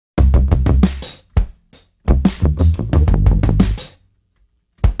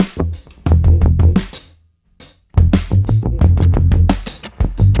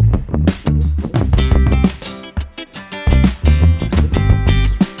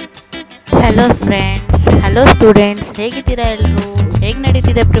Hello friends, hello students, ಹೇಗಿದ್ದೀರಾ ಎಲ್ಲರೂ? ಹೇಗೆ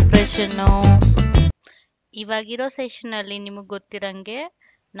ನಡೀತಿದೆ ಪ್ರಿಪ್ರೇಷನ್ನು? ಇವಾಗಿರೋ ಸೆಷನಲ್ಲಿ ನಿಮಗೆ ಗೊತ್ತಿರಂಗೆ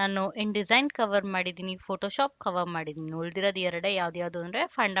ನಾನು ಇನ್ ಡಿಸೈನ್ ಕವರ್ ಮಾಡಿದ್ದೀನಿ, ಫೋಟೋಶಾಪ್ ಕವರ್ ಮಾಡಿದ್ದೀನಿ. ಉಳಿದಿರೋದು ಎರಡೇ, ಯಾವ್ದು ಅಂದರೆ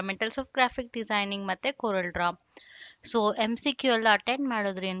ಫಂಡಮೆಂಟಲ್ಸ್ ಆಫ್ ಗ್ರಾಫಿಕ್ ಡಿಸೈನಿಂಗ್ ಮತ್ತು ಕೋರಲ್ ಡ್ರಾ. ಸೊ MCQ ಎಲ್ಲ ಅಟೆಂಡ್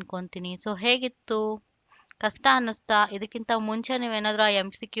ಮಾಡಿದ್ರಿ ಅನ್ಕೊಂತೀನಿ. ಸೊ ಹೇಗಿತ್ತು? ಕಷ್ಟ ಅನ್ನಿಸ್ತಾ? ಇದಕ್ಕಿಂತ ಮುಂಚೆ ನೀವೇನಾದರೂ ಆ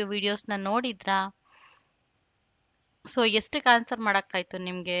MCQ ವಿಡಿಯೋಸ್ನ ನೋಡಿದ್ರಾ? ಸೊ ಎಷ್ಟಕ್ಕೆ ಆನ್ಸರ್ ಮಾಡೋಕ್ಕಾಯ್ತು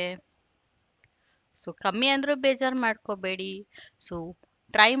ನಿಮಗೆ? ಸೊ ಕಮ್ಮಿ ಅಂದರೂ ಬೇಜಾರು ಮಾಡ್ಕೋಬೇಡಿ. ಸೊ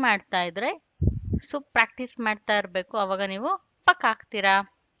ಟ್ರೈ ಮಾಡ್ತಾ ಇದ್ರೆ, ಸೊ ಪ್ರಾಕ್ಟೀಸ್ ಮಾಡ್ತಾ ಇರಬೇಕು, ಅವಾಗ ನೀವು ಪಕ್ಕ ಆಗ್ತೀರಾ.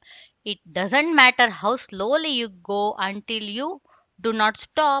 It doesn't matter how slowly you go until you do not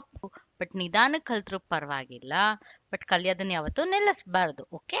stop. But ನಿಧಾನಕ್ಕೆ ಕಲ್ತ್ರೂ ಪರವಾಗಿಲ್ಲ, ಬಟ್ ಕಲಿಯೋದನ್ನ ಯಾವತ್ತೂ ನಿಲ್ಲಿಸಬಾರ್ದು.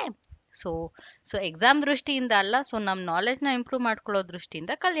 ಓಕೆ, ಸೊ ಎಕ್ಸಾಮ್ ದೃಷ್ಟಿಯಿಂದ ಅಲ್ಲ, ಸೊ ನಮ್ಮ ನಾಲೆಜ್ನ ಇಂಪ್ರೂವ್ ಮಾಡ್ಕೊಳ್ಳೋ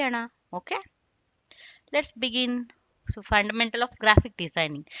ದೃಷ್ಟಿಯಿಂದ ಕಲಿಯೋಣ. Okay, let's begin. So fundamental of graphic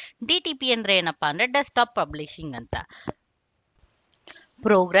designing. DTP ಅಂದ್ರೆ ಏನಪ್ಪಾ ಅಂದ್ರೆ ಡೆಸ್ಕ್ಟಾಪ್ ಪಬ್ಲಿಷಿಂಗ್ ಅಂತ.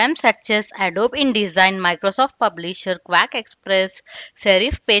 Programs such as Adobe InDesign, Microsoft Publisher, Quack Express,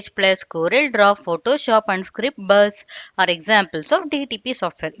 Serif Page Plus, Corel Draw, Photoshop and Scriptbuzz are examples of DTP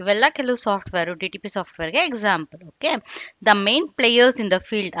software. ಇವೆಲ್ಲ ಕೆಲವು software DTP ಸಾಫ್ಟ್ವೇರ್ಗೆ example. Okay, the main players in the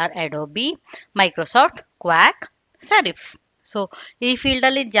field R Adobe, Microsoft, Quack, Serif. So ಈ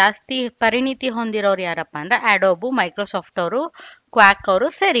ಫೀಲ್ಡಲ್ಲಿ ಜಾಸ್ತಿ ಪರಿಣಿತಿ ಹೊಂದಿರೋರು ಯಾರಪ್ಪ ಅಂದ್ರೆ adobe, Microsoft ಅವರು, quack ಅವರು,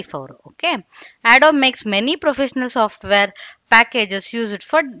 ಸೆರಿಫ್ ಅವರು. Okay, adobe makes many professional software packages used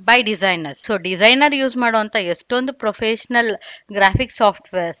for by designers. So designer use ಮಾಡುವಂಥ ಎಷ್ಟೊಂದು ಪ್ರೊಫೆಷನಲ್ ಗ್ರಾಫಿಕ್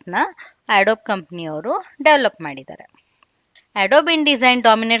ಸಾಫ್ಟ್ವೇರ್ಸ್ನ ಅಡೋಬ್ ಕಂಪ್ನಿಯವರು ಡೆವಲಪ್ ಮಾಡಿದ್ದಾರೆ. Adobe InDesign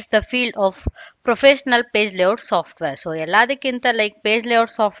dominates the field of professional page layout software. So ಎಲ್ಲದಕ್ಕಿಂತ like page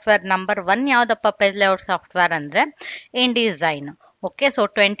layout software number 1 ಯಾವುದಪ್ಪ page layout software ಅಂದರೆ InDesign. Okay, so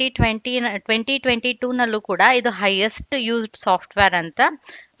 2022ನಲ್ಲೂ ಕೂಡ ಇದು highest used software ಅಂತ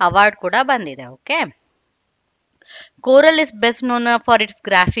award ಕೂಡ ಬಂದಿದೆ. Okay, Corel is best known for its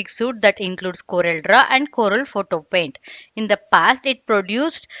graphic suite that includes Corel Draw and Corel Photo Paint. In the past, it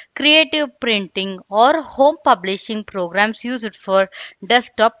produced creative printing or home publishing programs used for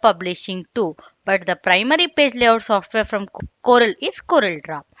desktop publishing too. But the primary page layout software from Corel is Corel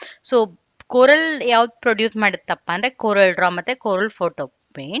Draw. So, Corel ಯಾವ್ದು produce ಮಾಡುತ್ತಪ್ಪ ಅಂದರೆ Corel Draw ಮತ್ತು Corel Photo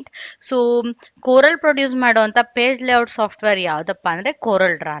Paint. So Corel produce ಮಾಡುವಂಥ page layout software ಯಾವುದಪ್ಪ ಅಂದರೆ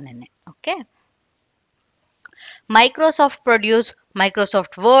Corel Drawನೇ. Okay, Microsoft produced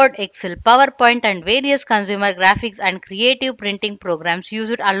Microsoft Word, Excel, PowerPoint and various consumer graphics and creative printing programs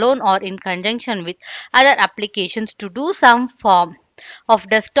used alone or in conjunction with other applications to do some form of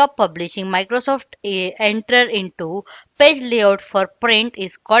desktop publishing. Microsoft enter into page layout for print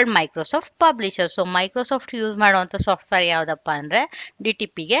is called Microsoft Publisher. So Microsoft use ಮಾಡುವಂಥ software ಯಾವುದಪ್ಪ ಅಂದರೆ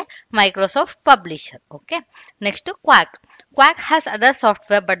DTPಗೆ Microsoft Publisher. Okay, next to Quack. Quack has other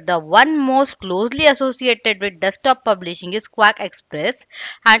software, but the one most closely associated with desktop publishing is Quack Express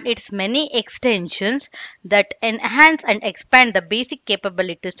and its many extensions that enhance and expand the basic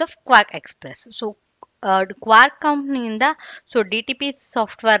capabilities of Quack Express. So quack ಕಂಪ್ನಿಯಿಂದ so DTP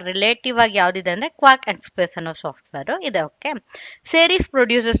software relative ಆಗಿ ಯಾವುದಿದೆ ಅಂದರೆ quack express ಅನ್ನೋ software ಇದೆ. Okay, serif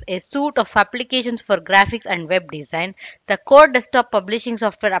produces A suit of applications for graphics and web design. The core desktop publishing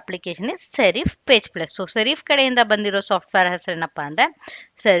software application is serif page plus. So serif ಕಡೆಯಿಂದ ಬಂದಿರೋ software ಹೆಸರೇನಪ್ಪ ಅಂದರೆ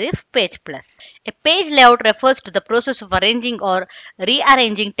serif page plus. A page layout refers to the process of arranging R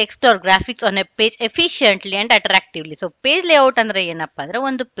rearranging text R graphics on A page efficiently and ಅಟ್ರಾಕ್ಟಿವ್ಲಿ. So page layout ಅಂದರೆ ಏನಪ್ಪ ಅಂದರೆ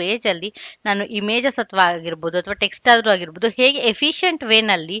ಒಂದು ಪೇಜಲ್ಲಿ ನಾನು images ಆಗಿರ್ಬೋದು ಅಥವಾ ಟೆಕ್ಸ್ಟ್ ಆದ್ರೂ ಆಗಿರ್ಬೋದು, ಹೇಗೆ ಎಫಿಷಿಯಂಟ್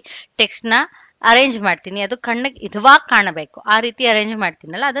ವೇನಲ್ಲಿ ಟೆಕ್ಸ್ಟ್ನ ಅರೇಂಜ್ ಮಾಡ್ತೀನಿ, ಅದು ಕಣ್ಣಿಗೆ ಇದುವಾಗಿ ಕಾಣಬೇಕು, ಆ ರೀತಿ ಅರೇಂಜ್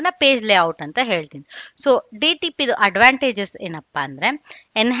ಮಾಡ್ತೀನಲ್ಲ ಅದನ್ನ ಪೇಜ್ ಲೇಔಟ್ ಅಂತ ಹೇಳ್ತೀನಿ. ಸೊ DTPದು ಅಡ್ವಾಂಟೇಜಸ್ ಏನಪ್ಪ ಅಂದ್ರೆ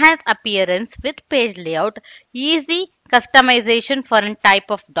enhance appearance with page layout, easy customization for a type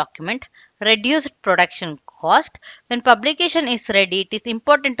of document, reduced production cost. When publication is ready, it is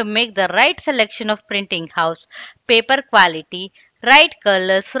important to make the right selection of printing house, paper quality, right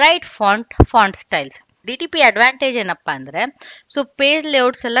colors, right font styles. DTP advantage ಏನಪ್ಪ ಅಂದರೆ so page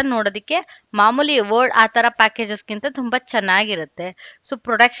layouts ಎಲ್ಲ ನೋಡೋದಕ್ಕೆ ಮಾಮೂಲಿ word ಆ ಥರ ಪ್ಯಾಕೇಜಸ್ಗಿಂತ ತುಂಬ ಚೆನ್ನಾಗಿರುತ್ತೆ. So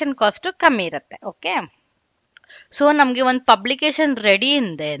production cost ಕಮ್ಮಿ ಇರುತ್ತೆ. ಓಕೆ, ಸೊ ನಮಗೆ ಒಂದು ಪಬ್ಲಿಕೇಶನ್ ರೆಡಿ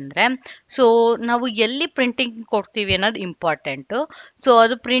ಇದೆ ಅಂದರೆ ಸೊ ನಾವು ಎಲ್ಲಿ ಪ್ರಿಂಟಿಂಗ್ ಕೊಡ್ತೀವಿ ಅನ್ನೋದು ಇಂಪಾರ್ಟೆಂಟು. ಸೊ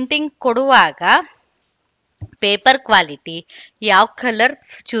ಅದು ಪ್ರಿಂಟಿಂಗ್ ಕೊಡುವಾಗ ಪೇಪರ್ ಕ್ವಾಲಿಟಿ, ಯಾವ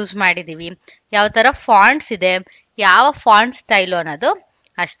ಕಲರ್ಸ್ ಚೂಸ್ ಮಾಡಿದ್ದೀವಿ, ಯಾವ ಥರ ಫಾಂಟ್ಸ್ ಇದೆ, ಯಾವ ಫಾಂಟ್ ಸ್ಟೈಲು ಅನ್ನೋದು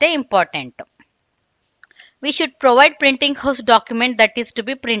ಅಷ್ಟೇ important. We should provide printing house document that is to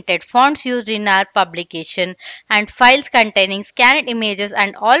be printed, fonts used in our publication and files containing scanned images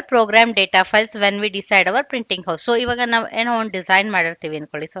and all program data files when we decide our printing house. So ಇವಾಗ ನಾವು ಏನೋ ಒಂದು design ಮಾಡಿರ್ತೀವಿ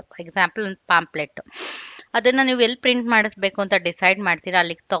ಅನ್ಕೊಳ್ಳಿ. So example ಒಂದು pamphlet, ಅದನ್ನ ನೀವು ಎಲ್ಲಿ ಪ್ರಿಂಟ್ ಮಾಡಿಸ್ಬೇಕು ಅಂತ ಡಿಸೈಡ್ ಮಾಡ್ತೀರಾ,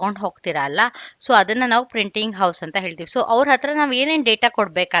 ಅಲ್ಲಿಗೆ ತಗೊಂಡು ಹೋಗ್ತೀರಾ ಅಲ್ಲ, ಸೊ ಅದನ್ನ ನಾವು ಪ್ರಿಂಟಿಂಗ್ ಹೌಸ್ ಅಂತ ಹೇಳ್ತೀವಿ. ಸೊ ಅವ್ರ ಹತ್ರ ನಾವು ಏನೇನು ಡೇಟಾ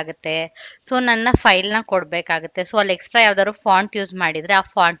ಕೊಡಬೇಕಾಗುತ್ತೆ, ಸೊ ನನ್ನ ಫೈಲ್ನ ಕೊಡಬೇಕಾಗುತ್ತೆ. ಸೊ ಅಲ್ಲಿ ಎಕ್ಸ್ಟ್ರಾ ಯಾವ್ದಾದ್ರು ಫಾಂಟ್ ಯೂಸ್ ಮಾಡಿದ್ರೆ ಆ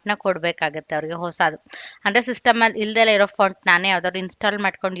ಫಾಂಟ್ನ ಕೊಡಬೇಕಾಗುತ್ತೆ ಅವ್ರಿಗೆ ಹೊಸದು. ಅಂದರೆ ಸಿಸ್ಟಮಲ್ಲಿ ಇಲ್ದೆಲ್ಲ ಇರೋ ಫಾಂಟ್ ನಾನೇ ಯಾವ್ದಾದ್ರು ಇನ್ಸ್ಟಾಲ್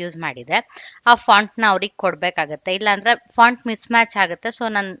ಮಾಡ್ಕೊಂಡು ಯೂಸ್ ಮಾಡಿದರೆ ಆ ಫಾಂಟ್ನ ಅವ್ರಿಗೆ ಕೊಡಬೇಕಾಗತ್ತೆ. ಇಲ್ಲಾಂದರೆ ಫಾಂಟ್ ಮಿಸ್ ಮ್ಯಾಚ್ ಆಗುತ್ತೆ. ಸೊ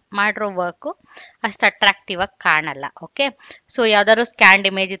ನಾನು ಮಾಡಿರೋ ವರ್ಕು ಅಷ್ಟು ಅಟ್ರಾಕ್ಟಿವ್ ಆಗಿ ಕಾಣಲ್ಲ. ಓಕೆ, ಸೊ ಯಾವ್ದಾದ್ರು ಸ್ಕ್ಯಾನ್ಡ್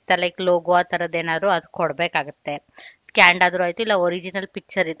ಇಮೇಜ್ ಇತ್ತ ಲೈಕ್ ಲೋಗೋ ಆ ಥರದ್ದು ಏನಾದ್ರು ಅದು ಕೊಡಬೇಕಾಗತ್ತೆ. ಸ್ಕ್ಯಾನ್ಡ್ ಆದರೂ ಆಯ್ತು, ಇಲ್ಲ ಒರಿಜಿನಲ್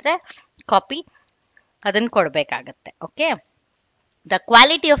ಪಿಕ್ಚರ್ ಇದ್ರೆ ಕಾಪಿ ಅದನ್ನ ಕೊಡಬೇಕಾಗತ್ತೆ. Okay, the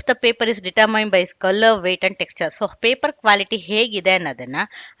quality of the paper is determine by colour, wait and texture. So paper quality ಹೇಗಿದೆ ಅನ್ನೋದನ್ನ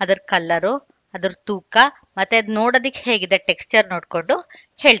ಅದರ ಕಲರು, ಅದ್ರ ತೂಕ ಮತ್ತೆ ಅದು ನೋಡೋದಕ್ಕೆ ಹೇಗಿದೆ ಟೆಕ್ಸ್ಚರ್ ನೋಡ್ಕೊಂಡು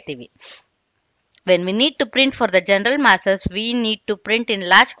ಹೇಳ್ತೀವಿ. When we need to print for the general masses, we need to print in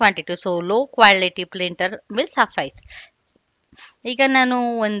large quantity, so low quality printer will suffice. ಈಗ ನಾನು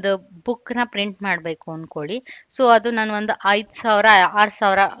ಒಂದು ಬುಕ್ನ ಪ್ರಿಂಟ್ ಮಾಡಬೇಕು ಅಂದ್ಕೊಳ್ಳಿ. ಸೊ ಅದು ನಾನು ಒಂದು 5,000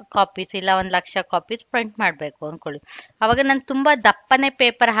 6,000 ಕಾಪೀಸ್ ಇಲ್ಲ 1,00,000 ಕಾಪೀಸ್ ಪ್ರಿಂಟ್ ಮಾಡಬೇಕು ಅಂದ್ಕೊಳ್ಳಿ. ಅವಾಗ ನಾನು ತುಂಬ ದಪ್ಪನೆ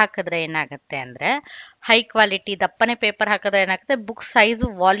ಪೇಪರ್ ಹಾಕಿದ್ರೆ ಏನಾಗುತ್ತೆ ಅಂದರೆ, ಹೈ ಕ್ವಾಲಿಟಿ ದಪ್ಪನೆ ಪೇಪರ್ ಹಾಕಿದ್ರೆ ಏನಾಗುತ್ತೆ, ಬುಕ್ ಸೈಜು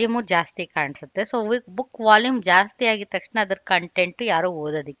ವಾಲ್ಯೂಮು ಜಾಸ್ತಿ ಕಾಣಿಸುತ್ತೆ. ಸೊ ಬುಕ್ ವಾಲ್ಯೂಮ್ ಜಾಸ್ತಿ ಆಗಿದ ತಕ್ಷಣ ಅದ್ರ ಕಂಟೆಂಟು ಯಾರು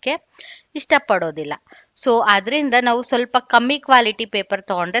ಓದೋದಕ್ಕೆ ಇಷ್ಟಪಡೋದಿಲ್ಲ. ಸೊ ಅದರಿಂದ ನಾವು ಸ್ವಲ್ಪ ಕಮ್ಮಿ ಕ್ವಾಲಿಟಿ ಪೇಪರ್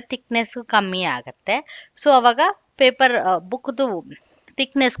ತೊಗೊಂಡ್ರೆ ಥಿಕ್ನೆಸ್ಸು ಕಮ್ಮಿ ಆಗುತ್ತೆ. ಸೊ ಅವಾಗ ಪೇಪರ್ ಬುಕ್ದು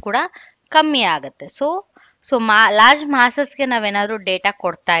ಥಿಕ್ನೆಸ್ ಕೂಡ ಕಮ್ಮಿ ಆಗುತ್ತೆ. ಸೊ ಲಾರ್ಜ್ ಮಾಸಸ್ಗೆ ನಾವೇನಾದ್ರೂ ಡೇಟಾ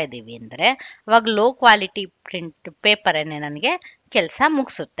ಕೊಡ್ತಾ ಇದ್ದೀವಿ ಅಂದರೆ ಅವಾಗ ಲೋ ಕ್ವಾಲಿಟಿ ಪ್ರಿಂಟ್ ಪೇಪರನ್ನೇ ನನಗೆ ಕೆಲಸ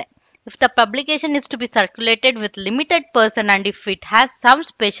ಮುಗಿಸುತ್ತೆ. If the publication is to be circulated with limited person and if it has some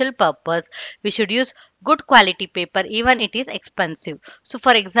special purpose, we should use good quality paper even it is expensive. So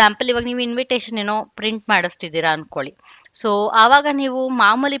for example, ಇವಾಗ ನೀವು invitation ಏನೋ print ಮಾಡಿಸ್ತಿದ್ದೀರಾ ಅನ್ಕೊಳ್ಳಿ. So ಆವಾಗ ನೀವು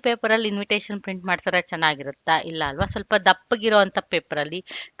ಮಾಮೂಲಿ ಪೇಪರಲ್ಲಿ invitation print ಮಾಡ್ಸಿದ್ರೆ ಚೆನ್ನಾಗಿರುತ್ತಾ? ಇಲ್ಲ ಅಲ್ವಾ? ಸ್ವಲ್ಪ ದಪ್ಪಗಿರೋ ಅಂಥ ಪೇಪರಲ್ಲಿ,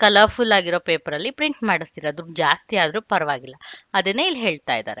 ಕಲರ್ಫುಲ್ ಆಗಿರೋ ಪೇಪರಲ್ಲಿ ಪ್ರಿಂಟ್ ಮಾಡಿಸ್ತೀರಾ, ದುಡ್ಡು ಜಾಸ್ತಿ ಆದರೂ ಪರವಾಗಿಲ್ಲ. ಅದನ್ನೇ ಇಲ್ಲಿ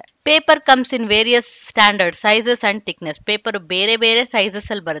ಹೇಳ್ತಾ ಇದ್ದಾರೆ. Paper comes in various standard sizes and thickness. Paper ಬೇರೆ ಬೇರೆ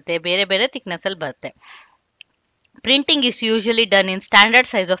ಸೈಜಸ್ ಅಲ್ಲಿ ಬರುತ್ತೆ, ಬೇರೆ ಬೇರೆ ಥಿಕ್ನೆಸ್ ಅಲ್ಲಿ ಬರುತ್ತೆ. Printing is usually done in standard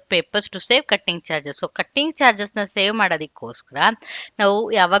size of papers to save cutting charges. So cutting ಚಾರ್ಜಸ್ನ save ಮಾಡೋದಕ್ಕೋಸ್ಕರ ನಾವು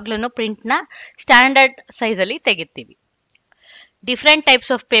ಯಾವಾಗ್ಲೂ ಪ್ರಿಂಟ್ನ ಸ್ಟ್ಯಾಂಡರ್ಡ್ ಸೈಜಲ್ಲಿ ತೆಗಿತೀವಿ. Different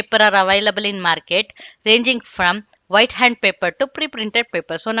types of paper are available in market ranging from white hand paper two pre printed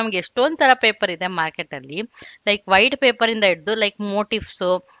paper. So ನಮ್ಗೆ ಎಷ್ಟೊಂದು ಥರ paper ಇದೆ ಮಾರ್ಕೆಟಲ್ಲಿ. ಲೈಕ್ ವೈಟ್ ಪೇಪರಿಂದ ಹಿಡಿದು ಲೈಕ್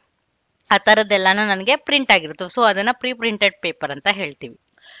ಮೋಟಿವ್ಸು ಆ ಥರದ್ದೆಲ್ಲನೂ ನನಗೆ ಪ್ರಿಂಟ್ ಆಗಿರುತ್ತೆ. ಸೊ ಅದನ್ನು ಪ್ರೀ ಪ್ರಿಂಟೆಡ್ ಪೇಪರ್ ಅಂತ ಹೇಳ್ತೀವಿ.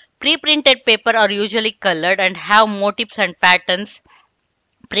 Pre-printed paper are usually colored and have motifs and patterns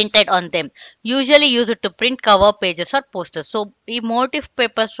printed on them. Usually used to print cover pages or posters. So ಈ motif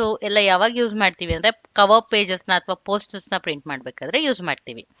papers ಎಲ್ಲ ಯಾವಾಗ use ಮಾಡ್ತೀವಿ ಅಂದ್ರೆ ಕವರ್ ಪೇಜಸ್ನ ಅಥವಾ ಪೋಸ್ಟರ್ಸ್ನ ಪ್ರಿಂಟ್ ಮಾಡಬೇಕಾದ್ರೆ ಯೂಸ್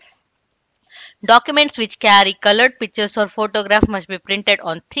ಮಾಡ್ತೀವಿ. Documents which carry colored pictures or photograph must be printed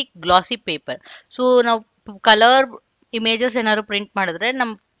on thick glossy paper. So ನಾವು colour images ಏನಾದ್ರು ಪ್ರಿಂಟ್ ಮಾಡಿದ್ರೆ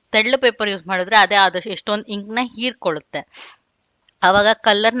ನಮ್ಮ ತೆಳ್ಳು ಪೇಪರ್ ಯೂಸ್ ಮಾಡಿದ್ರೆ ಅದೇ ಆದಷ್ಟು ಎಷ್ಟೊಂದು ಇಂಕ್ನ ಹೀರ್ಕೊಳ್ಳುತ್ತೆ. ಅವಾಗ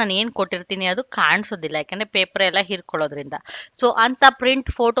ಕಲರ್ ನಾನು ಏನು ಕೊಟ್ಟಿರ್ತೀನಿ ಅದು ಕಾಣಿಸೋದಿಲ್ಲ, ಯಾಕಂದರೆ ಪೇಪರ್ ಎಲ್ಲ ಹೀರ್ಕೊಳ್ಳೋದ್ರಿಂದ. ಸೊ ಅಂಥ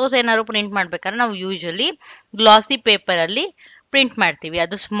ಫೋಟೋಸ್ ಏನಾದ್ರು ಪ್ರಿಂಟ್ ಮಾಡ್ಬೇಕಾದ್ರೆ ನಾವು ಯೂಶಲಿ ಗ್ಲಾಸಿ ಪೇಪರಲ್ಲಿ ಪ್ರಿಂಟ್ ಮಾಡ್ತೀವಿ.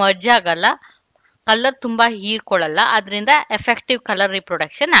 ಅದು ಸ್ಮರ್ಜ್ ಆಗಲ್ಲ, ಕಲರ್ ತುಂಬ ಹೀರ್ಕೊಳ್ಳಲ್ಲ, ಅದರಿಂದ ಎಫೆಕ್ಟಿವ್ ಕಲರ್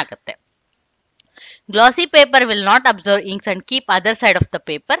ರಿಪ್ರೊಡಕ್ಷನ್ ಆಗುತ್ತೆ. Glossy paper will not absorb inks and keep other side of the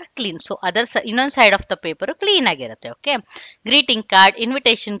paper clean. So ಇನ್ನೊಂದು side of the paper clean ಆಗಿರುತ್ತೆ. Okay, greeting card,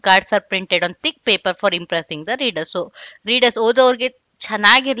 invitation cards R printed on thick paper for ಇಂಪ್ರೆಸಿಂಗ್ the reader. So readers ಓದೋರಿಗೆ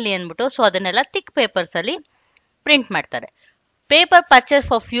ಚೆನ್ನಾಗಿರ್ಲಿ ಅಂದ್ಬಿಟ್ಟು so ಅದನ್ನೆಲ್ಲ thick papers ಅಲ್ಲಿ print ಮಾಡ್ತಾರೆ. Paper purchased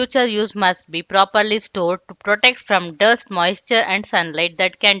for future use must be properly stored to protect from dust, moisture and sunlight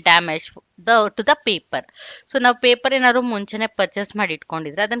that can damage to the paper. So ನಾವು paper ಏನಾದ್ರು ಮುಂಚೆನೆ purchase ಮಾಡಿ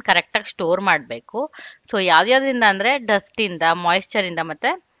ಇಟ್ಕೊಂಡಿದ್ರೆ ಅದನ್ನ ಕರೆಕ್ಟಾಗಿ ಸ್ಟೋರ್ ಮಾಡಬೇಕು. ಸೊ ಯಾವ್ದ್ಯಾವ್ದ್ರಿಂದ ಅಂದರೆ ಡಸ್ಟಿಂದ, ಮಾಯಿಶ್ಚರಿಂದ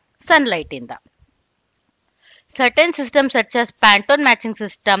ಮತ್ತು ಸನ್ಲೈಟಿಂದ. Certain systems such as Pantone matching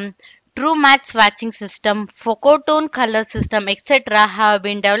system, True Match swatching system, Focotone color system, etc. have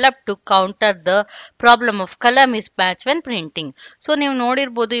been developed to counter the problem of color mismatch when printing. So ನೀವು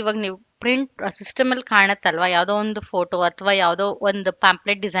ನೋಡಿರ್ಬೋದು, ಇವಾಗ ನೀವು ಪ್ರಿಂಟ್ ಸಿಸ್ಟಮಲ್ಲಿ ಕಾಣುತ್ತಲ್ವ, ಯಾವುದೋ ಒಂದು photo ಅಥವಾ ಯಾವುದೋ ಒಂದು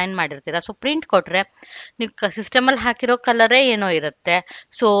ಪ್ಯಾಂಪ್ಲೆಟ್ ಡಿಸೈನ್ ಮಾಡಿರ್ತೀರ. ಸೊ ಪ್ರಿಂಟ್ ಕೊಟ್ಟರೆ ನೀವು ಸಿಸ್ಟಮಲ್ಲಿ ಹಾಕಿರೋ ಕಲರೇ ಏನೋ ಇರುತ್ತೆ,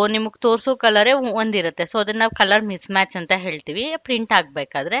 ಸೊ ನಿಮಗೆ ತೋರಿಸೋ ಕಲರೇ ಒಂದಿರುತ್ತೆ. ಸೊ ಅದನ್ನು ನಾವು ಕಲರ್ ಮಿಸ್ ಮ್ಯಾಚ್ ಅಂತ ಹೇಳ್ತೀವಿ ಪ್ರಿಂಟ್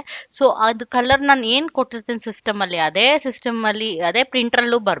ಆಗಬೇಕಾದ್ರೆ. ಸೊ ಅದು ಕಲರ್ ನಾನು ಏನು ಕೊಟ್ಟಿರ್ತೀನಿ ಸಿಸ್ಟಮಲ್ಲಿ ಅದೇ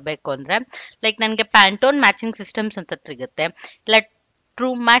ಪ್ರಿಂಟ್ರಲ್ಲೂ ಬರಬೇಕು ಅಂದರೆ ಲೈಕ್ ನನಗೆ ಪ್ಯಾಂಟೋನ್ ಮ್ಯಾಚಿಂಗ್ ಸಿಸ್ಟಮ್ಸ್ ಅಂತ ಸಿಗುತ್ತೆ, ಇಲ್ಲ ಟ್ರೂ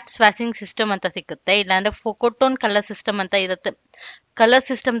ಮ್ಯಾಚ್ ಸ್ವಾಚಿಂಗ್ ಸಿಸ್ಟಮ್ ಅಂತ ಸಿಗುತ್ತೆ, ಇಲ್ಲಾಂದ್ರೆ ಫೋಕೋಟೋನ್ ಕಲರ್ ಸಿಸ್ಟಮ್ ಅಂತ ಇರುತ್ತೆ. ಕಲರ್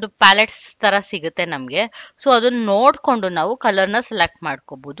ಸಿಸ್ಟಮ್ದು ಪ್ಯಾಲೆಟ್ಸ್ ಥರ ಸಿಗುತ್ತೆ ನಮಗೆ. ಸೊ ಅದನ್ನ ನೋಡಿಕೊಂಡು ನಾವು ಕಲರ್ನ ಸೆಲೆಕ್ಟ್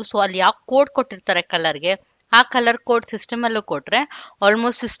ಮಾಡ್ಕೋಬಹುದು. ಸೊ ಅಲ್ಲಿ ಯಾವ ಕೋಡ್ ಕೊಟ್ಟಿರ್ತಾರೆ ಕಲರ್ಗೆ, ಆ ಕಲರ್ ಕೋಡ್ ಸಿಸ್ಟಮಲ್ಲೂ ಕೊಟ್ಟರೆ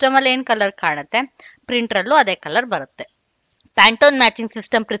ಆಲ್ಮೋಸ್ಟ್ ಸಿಸ್ಟಮಲ್ಲಿ ಏನು ಕಲರ್ ಕಾಣುತ್ತೆ ಪ್ರಿಂಟ್ರಲ್ಲೂ ಅದೇ ಕಲರ್ ಬರುತ್ತೆ. Pantone matching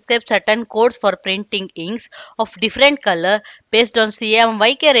system prescribes certain codes for printing inks of different color based on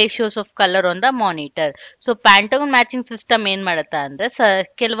CMYK ratios of color on the monitor. So Pantone matching system ಏನ್ ಮಾಡುತ್ತೆ ಅಂದ್ರೆ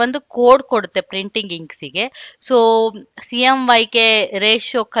ಕೆಲವೊಂದು ಕೋಡ್ ಕೊಡುತ್ತೆ printing ಇಂಕ್ಸಿಗೆ. So CMYK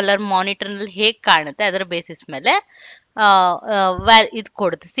ratio colour monitor ನಲ್ಲಿ ಹೇಗೆ ಕಾಣುತ್ತೆ ಅದರ basis ಮೇಲೆ ಇದು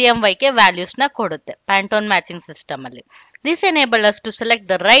ಕೊಡುತ್ತೆ, CMYK ವ್ಯಾಲ್ಯೂಸ್ ನ ಕೊಡುತ್ತೆ ಪ್ಯಾಂಟೋನ್ ಮ್ಯಾಚಿಂಗ್ ಸಿಸ್ಟಮ್ ಅಲ್ಲಿ. This enables us to select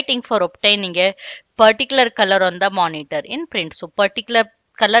the right ink for obtaining a particular color on the monitor in print. So particular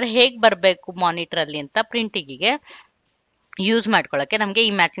colour ಹೇಗೆ ಬರಬೇಕು ಮಾನಿಟರ್ ಅಲ್ಲಿ ಅಂತ ಪ್ರಿಂಟಿಂಗಿಗೆ ಯೂಸ್ ಮಾಡ್ಕೊಳ್ಳೋಕೆ ನಮಗೆ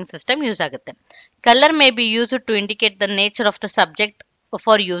ಈ ಮ್ಯಾಚಿಂಗ್ ಸಿಸ್ಟಮ್ ಯೂಸ್ ಆಗುತ್ತೆ. Colour may be use to indicate the nature of the subject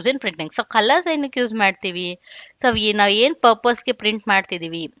for use in printing. So colours ಏನಕ್ಕೆ use ಮಾಡ್ತೀವಿ, ಸೊ ನಾವು ಏನು ಪರ್ಪಸ್ಗೆ ಪ್ರಿಂಟ್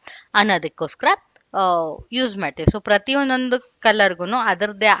ಮಾಡ್ತಿದೀವಿ ಅನ್ನೋದಕ್ಕೋಸ್ಕರ ಯೂಸ್ ಮಾಡ್ತೀವಿ. ಸೊ ಪ್ರತಿಯೊಂದೊಂದು ಕಲರ್ಗು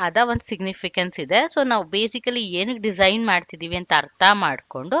ಅದರದ್ದೇ ಆದ ಒಂದು ಸಿಗ್ನಿಫಿಕೆನ್ಸ್ ಇದೆ. ಸೊ ನಾವು ಬೇಸಿಕಲಿ ಏನಕ್ಕೆ ಡಿಸೈನ್ ಮಾಡ್ತಿದೀವಿ ಅಂತ ಅರ್ಥ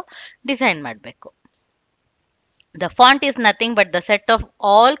ಮಾಡಿಕೊಂಡು ಡಿಸೈನ್ ಮಾಡಬೇಕು. The font is nothing but the set of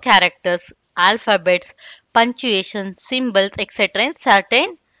all characters, alphabets, ಪಂಚುಯೇಷನ್, symbols etcetera in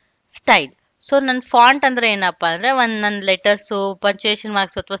certain style. So ನನ್ನ ಫಾಂಟ್ ಅಂದ್ರೆ ಏನಪ್ಪಾ ಅಂದ್ರೆ ನನ್ನ ಲೆಟರ್ಸು, ಪಂಚುಯೇಷನ್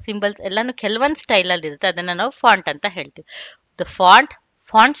ಮಾರ್ಕ್ಸ್ ಅಥವಾ ಸಿಂಬಲ್ಸ್ ಎಲ್ಲಾನು ಕೆಲವೊಂದು ಸ್ಟೈಲಲ್ಲಿ ಇರುತ್ತೆ, ಅದನ್ನ ನಾವು ಫಾಂಟ್ ಅಂತ ಹೇಳ್ತೀವಿ. The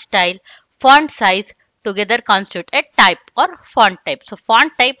font style, font size together constitute A type R font type. So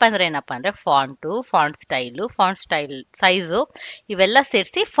font type ಅಂದ್ರೆ ಏನಪ್ಪಾ ಅಂದ್ರೆ ಫಾಂಟು, ಫಾಂಟ್ ಸ್ಟೈಲ್ ಸೈಜು ಇವೆಲ್ಲ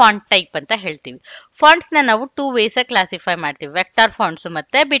ಸೇರಿಸಿ ಫಾಂಟ್ ಟೈಪ್ ಅಂತ ಹೇಳ್ತೀವಿ. ಫಾಂಟ್ಸ್ ನ ನಾವು 2 ways ಕ್ಲಾಸಿಫೈ ಮಾಡ್ತೀವಿ, ವೆಕ್ಟರ್ ಫಾಂಟ್ಸ್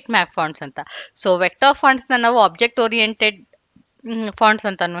ಮತ್ತೆ ಬಿಟ್ ಮ್ಯಾಪ್ ಫಾಂಟ್ಸ್ ಅಂತ. ಸೊ ವೆಕ್ಟರ್ ಫಾಂಟ್ಸ್ ನ ನಾವು ಆಬ್ಜೆಕ್ಟ್ ಓರಿಯೆಂಟೆಡ್ ಫಾಂಟ್ಸ್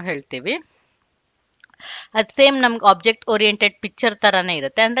ಅಂತಾನು ಹೇಳ್ತೀವಿ. ಅದು ಸೇಮ್ ನಮ್ಗೆ ಆಬ್ಜೆಕ್ಟ್ ಓರಿಯೆಂಟೆಡ್ ಪಿಕ್ಚರ್ ತರಾನೇ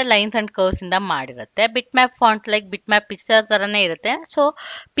ಇರುತ್ತೆ, ಅಂದ್ರೆ ಲೈನ್ಸ್ ಅಂಡ್ ಕರ್ವ್ಸ್ ಇಂದ ಮಾಡಿರುತ್ತೆ. ಬಿಟ್ ಮ್ಯಾಪ್ ಫಾಂಟ್ ಲೈಕ್ ಬಿಟ್ ಮ್ಯಾಪ್ ಪಿಕ್ಚರ್ ತರಾನೇ ಇರುತ್ತೆ, ಸೊ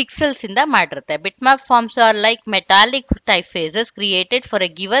ಪಿಕ್ಸೆಲ್ಸ್ ಇಂದ ಮಾಡಿರುತ್ತೆ. ಬಿಟ್ map forms are like metallic type phases created for A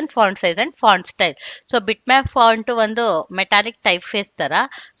given font size and font style. So bit map font ಒಂದು metallic type face ತರ,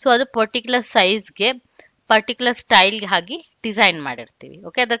 so ಅದು particular ಸೈಜ್ಗೆ particular style ಆಗಿ design ಮಾಡಿರ್ತೀವಿ.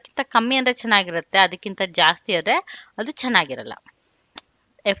 Okay, ಅದಕ್ಕಿಂತ ಕಮ್ಮಿ ಅಂದ್ರೆ ಚೆನ್ನಾಗಿರುತ್ತೆ, ಅದಕ್ಕಿಂತ ಜಾಸ್ತಿ ಆದ್ರೆ ಅದು ಚೆನ್ನಾಗಿರಲ್ಲ.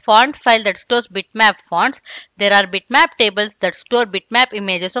 A font file that stores bitmap fonts. There are bitmap tables that store bitmap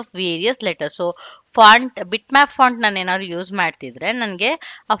images of various letters. So bitmap font ನಾನು ಏನಾದ್ರು ಯೂಸ್ ಮಾಡ್ತಿದ್ರೆ ನನಗೆ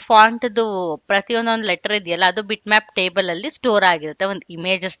ಆ ಫಾಂಟ್ದು ಪ್ರತಿಯೊಂದೊಂದು ಲೆಟರ್ ಇದೆಯಲ್ಲ ಅದು ಬಿಟ್ಮ್ಯಾಪ್ ಟೇಬಲ್ ಅಲ್ಲಿ ಸ್ಟೋರ್ ಆಗಿರುತ್ತೆ, ಒಂದು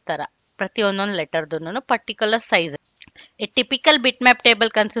ಇಮೇಜಸ್ ತರ ಪ್ರತಿಯೊಂದೊಂದು ಲೆಟರ್ದು particular size. A typical bitmap table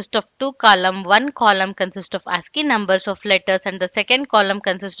consists of 2 columns. One column consists of ASCII numbers of letters and the second column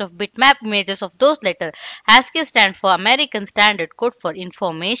consists of bitmap images of those letters. ASCII stands for American Standard Code for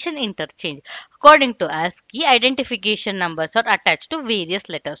Information Interchange. According to ASCII, identification numbers are attached to various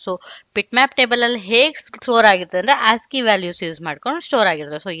letters. So bitmap table ಅಲ್ಲಿ ಹೇಗೆ store ಆಗಿರುತ್ತೆ ಅಂದ್ರೆ ASCII values use ಮಾಡ್ಕೊಂಡು store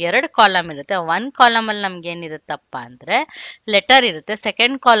ಆಗಿರುತ್ತೆ. So 2 column ಇರುತ್ತೆ. ಒಂದು column ಅಲ್ಲಿ ನಮ್ಗೆ ಏನಿರುತ್ತಪ್ಪ ಅಂದ್ರೆ ಲೆಟರ್ ಇರುತ್ತೆ,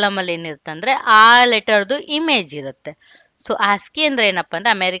 ಸೆಕೆಂಡ್ ಕಾಲಮ್ ಅಲ್ಲಿ ಏನಿರುತ್ತೆ ಅಂದ್ರೆ ಆ ಲೆಟರ್ದು ಇಮೇಜ್ ಇರುತ್ತೆ. ಸೊ ASCII ಅಂದ್ರೆ ಏನಪ್ಪಾ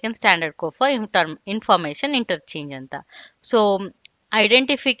ಅಂದ್ರೆ American standard code for information interchange ಅಂತ. ಸೊ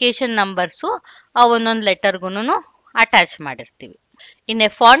ಐಡೆಂಟಿಫಿಕೇಶನ್ ನಂಬರ್ಸು ಆ ಒಂದೊಂದು ಲೆಟರ್ಗುನು ಅಟ್ಯಾಚ್ ಮಾಡಿರ್ತೀವಿ. In a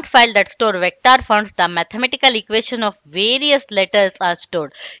font file that store vector fonts, the mathematical equation of various letters are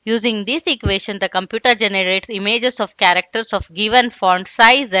stored. Using this equation, the computer generates images of characters of given font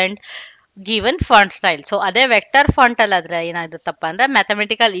size and given font style. So ಅದೇ vector font ಅಲ್ಲಾದ್ರೆ ಏನಾಗುತ್ತಪ್ಪ ಅಂದ್ರೆ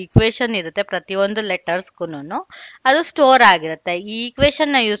mathematical equation ಇರುತ್ತೆ ಪ್ರತಿಯೊಂದು ಲೆಟರ್ಸ್ಗೂ, ಅದು store ಆಗಿರುತ್ತೆ. ಈ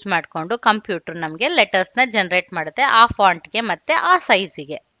equation ನ use ಮಾಡಿಕೊಂಡು computer ನಮಗೆ ಲೆಟರ್ಸ್ ನ ಜನರೇಟ್ ಮಾಡುತ್ತೆ ಆ ಫಾಂಟ್ಗೆ ಮತ್ತೆ ಆ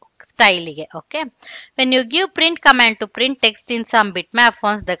ಸೈಜಿಗೆ ಸ್ಟೈಲಿಗೆ. Okay, when you give print command to print text in some ಬಿಟ್ಮ್ಯಾಪ್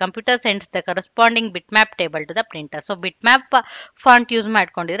fonts, the computer sends the corresponding ಬಿಟ್ಮ್ಯಾಪ್ table to the printer. So ಬಿಟ್ಮ್ಯಾಪ್ font use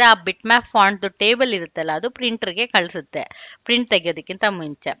ಮಾಡ್ಕೊಂಡಿದ್ರೆ ಆ ಬಿಟ್ಮ್ಯಾಪ್ ಫಾಂಟ್ ಟೇಬಲ್ ಇರುತ್ತಲ್ಲ ಅದು ಪ್ರಿಂಟರ್ಗೆ ಕಳಿಸುತ್ತೆ ಪ್ರಿಂಟ್ ತೆಗೆಯೋದಕ್ಕಿಂತ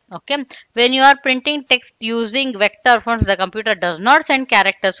ಮುಂಚೆ. Okay, when you are printing text using vector fonts, the computer dos not send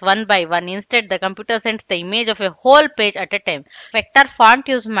characters one by one. Instead the computer sends the image of A hole page at A time. Vector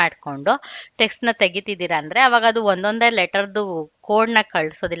font use ಮಾಡ್ಕೊಂಡು text ನ ತೆಗಿತಿದ್ದೀರಾ ಅಂದ್ರೆ ಅವಾಗ ಅದು ಒಂದೊಂದೇ ಲೆಟರ್ದು code ನ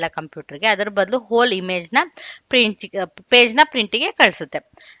ಕಳಿಸೋದಿಲ್ಲ ಕಂಪ್ಯೂಟರ್ಗೆ, ಅದರ ಬದಲು ಹೋಲ್ ಇಮೇಜ್ ನ ಪೇಜ್ ನ ಪ್ರಿಂಟಿಗೆ ಕಳಿಸುತ್ತೆ.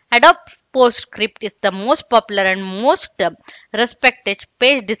 Adobe PostScript is the most popular and most respected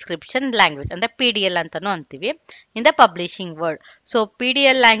page description language ಅಂದ್ರೆ PDL ಅಂತಾನು ಅಂತೀವಿ in the publishing world. So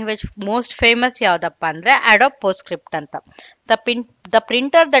PDL language most famous ಯಾವ್ದಪ್ಪ ಅಂದ್ರೆ Adobe PostScript ಅಂತ. The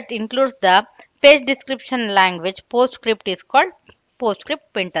printer that includes the page description language PostScript is called PostScript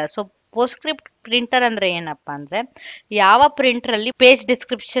printer. So PostScript printer ಅಂದ್ರೆ ಏನಪ್ಪಾ ಅಂದ್ರೆ ಯಾವ ಪ್ರಿಂಟರ್ ಅಲ್ಲಿ ಪೇಜ್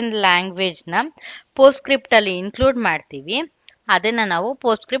ಡಿಸ್ಕ್ರಿಪ್ಷನ್ ಲ್ಯಾಂಗ್ವೇಜ್ ನ PostScript ಅಲ್ಲಿ ಇನ್ಕ್ಲೂಡ್ ಮಾಡ್ತೀವಿ ಅದನ್ನ ನಾವು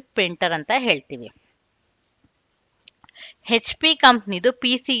PostScript ಪ್ರಿಂಟರ್ ಅಂತ ಹೇಳ್ತೀವಿ. HP ಕಂಪ್ನಿದು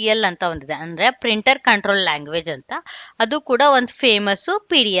PCL ಅಂತ ಒಂದಿದೆ, ಅಂದ್ರೆ ಪ್ರಿಂಟರ್ ಕಂಟ್ರೋಲ್ ಲ್ಯಾಂಗ್ವೇಜ್ ಅಂತ. ಅದು ಕೂಡ ಒಂದು ಫೇಮಸ್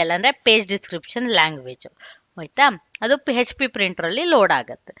PDL ಅಂದ್ರೆ ಪೇಜ್ ಡಿಸ್ಕ್ರಿಪ್ಷನ್ ಲ್ಯಾಂಗ್ವೇಜ್. ಆಯ್ತಾ, ಅದು ಎಚ್ ಪಿ ಪ್ರಿಂಟರ್ ಅಲ್ಲಿ ಲೋಡ್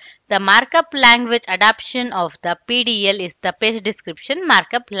ಆಗುತ್ತೆ. The markup language adoption of the PDL is the page description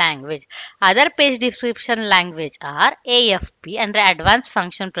markup language. Other page description language R AFP ಅಂದ್ರೆ advance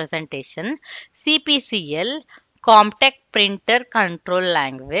function presentation, CPCL ಕಾಂಪ್ಟೆಕ್ printer control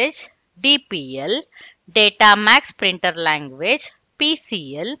language, DPL data Max printer language,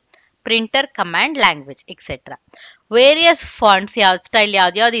 PCL printer command language etcetera. Various fonts style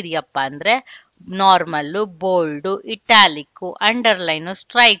ಯಾವ್ದು ಇದೆಯಪ್ಪ ಅಂದ್ರೆ normal, ಬೋಲ್ಡು, ಇಟ್ಯಾಲಿಕ್ಕು, underline,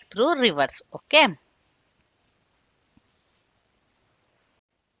 strike through, reverse. Okay,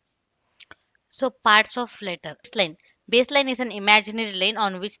 so parts of letter. Baseline. Baseline is an imaginary line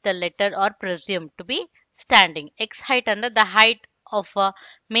on which the letter are presumed to be standing. X height under the height of a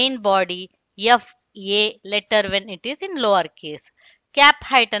main body F A letter when it is in lowercase. Cap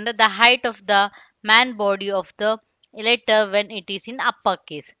height under the height of the man body of the letter when it is in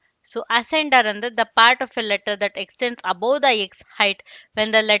uppercase. So ascender under the part of a letter that extends above the X height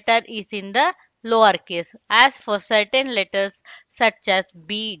when the letter is in the lowercase. As for certain letters such as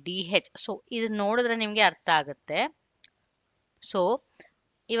B, D, H. So ಇದು ನೋಡಿದ್ರೆ ನಿಮಗೆ ಅರ್ಥ ಆಗುತ್ತೆ. So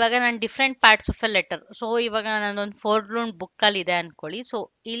ಇವಾಗ ನಾನು different parts of A letter. So ಇವಾಗ ನಾನೊಂದು four-ruled ಬುಕ್ಕಲ್ಲಿ ಇದೆ ಅನ್ಕೊಳ್ಳಿ. ಸೊ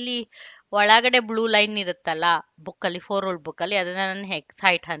ಇಲ್ಲಿ ಒಳಗಡೆ ಬ್ಲೂ ಲೈನ್ ಇರುತ್ತಲ್ಲ ಬುಕ್ಕಲ್ಲಿ, ಫೋರ್-ರೂಲ್ಡ್ ಬುಕ್ಕಲ್ಲಿ, ಅದನ್ನ ನಾನು ಹೆಕ್ಸ್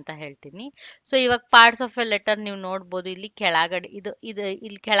ಹೈಟ್ ಅಂತ ಹೇಳ್ತೀನಿ. ಸೊ ಇವಾಗ ಪಾರ್ಟ್ಸ್ ಆಫ್ ಎ ಲೆಟರ್ ನೀವು ನೋಡ್ಬೋದು, ಇಲ್ಲಿ ಕೆಳಗಡೆ ಇದು ಇದು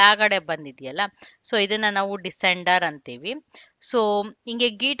ಇಲ್ಲಿ ಕೆಳಗಡೆ ಬಂದಿದೆಯಲ್ಲ, ಸೊ ಇದನ್ನ ನಾವು ಡಿಸೆಂಡರ್ ಅಂತೀವಿ. ಸೊ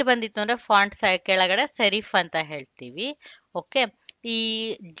ಹಿಂಗೆ ಗೀಟ್ ಬಂದಿತ್ತು ಅಂದ್ರೆ ಫಾಂಟ್ ಕೆಳಗಡೆ ಸೆರಿಫ್ ಅಂತ ಹೇಳ್ತೀವಿ. ಓಕೆ, ಈ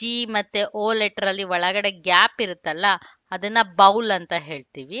ಜಿ ಮತ್ತೆ ಓ ಲೆಟರ್ ಅಲ್ಲಿ ಒಳಗಡೆ ಗ್ಯಾಪ್ ಇರುತ್ತಲ್ಲ ಅದನ್ನ ಬೌಲ್ ಅಂತ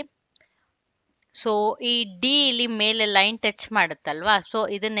ಹೇಳ್ತೀವಿ. ಸೊ ಈ ಡಿ ಇಲ್ಲಿ ಮೇಲೆ ಲೈನ್ ಟಚ್ ಮಾಡುತ್ತಲ್ವಾ, ಸೊ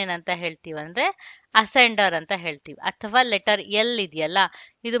ಇದನ್ನೇನಂತ ಹೇಳ್ತೀವಿ ಅಂದ್ರೆ ಅಸೆಂಡರ್ ಅಂತ ಹೇಳ್ತೀವಿ. ಅಥವಾ ಲೆಟರ್ ಎಲ್ ಇದೆಯಲ್ಲ,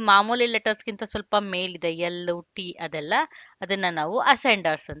 ಇದು ಮಾಮೂಲಿ ಲೆಟರ್ಸ್ಗಿಂತ ಸ್ವಲ್ಪ ಮೇಲಿದೆ, ಎಲ್, ಟಿ ಅದೆಲ್ಲ, ಅದನ್ನ ನಾವು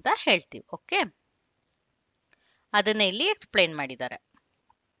ಅಸೆಂಡರ್ಸ್ ಅಂತ ಹೇಳ್ತೀವಿ. ಓಕೆ, ಅದನ್ನ ಇಲ್ಲಿ ಎಕ್ಸ್ಪ್ಲೈನ್ ಮಾಡಿದ್ದಾರೆ.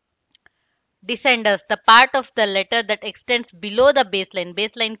 ಡಿಸೆಂಡರ್ಸ್, the part of the letter that extends below the baseline.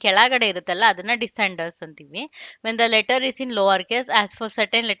 Baseline ಕೆಳಗಡೆ ಇರುತ್ತಲ್ಲ ಅದನ್ನ ಡಿಸೆಂಡರ್ಸ್ ಅಂತೀವಿ. When the letter is in lower case as for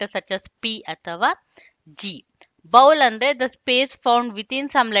certain letter such as P ಅಥವಾ G. ಬೌಲ್ ಅಂದ್ರೆ the space found within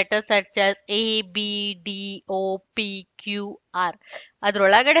some letter such as A, B, D, O, P, Q, R.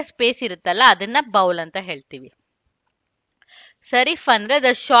 ಅದ್ರೊಳಗಡೆ space ಇರುತ್ತಲ್ಲ ಅದನ್ನ bowl ಅಂತ ಹೇಳ್ತೀವಿ. ಸರಿಫ್ ಅಂದ್ರೆ the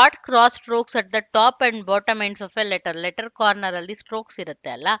short cross strokes at the top and bottom ends of A letter. Letter corner ಅಲ್ಲಿ strokes ಇರುತ್ತೆ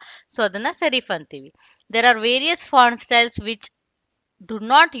ಅಲ್ಲ, so ಅದನ್ನ serif ಅಂತೀವಿ. There are various font styles which do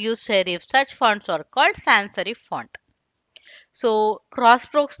not use serif. Such fonts are called Sans serif font. So cross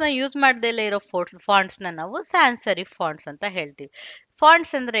strokes ನ use ಮಾಡದಲ್ಲೇ ಇರೋ fonts ನ ನಾವು Sans serif fonts ಅಂತ ಹೇಳ್ತೀವಿ.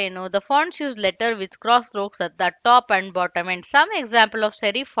 ಫಾಂಟ್ಸ್ ಅಂದ್ರೆ ಏನು? The fonts use letter with cross strokes at the top and bottom end. Some example of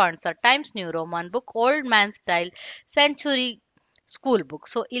serif fonts R times new Roman book, old man style, century school book.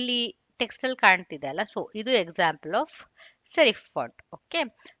 So ಇಲ್ಲಿ text ಅಲ್ಲಿ ಕಾಣ್ತಿದೆ ಅಲ್ಲ, so ಇದು example of serif font. Okay,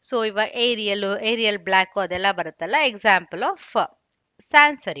 so ಇವಾಗ aerial black ಅದೆಲ್ಲ ಬರುತ್ತಲ್ಲ, example of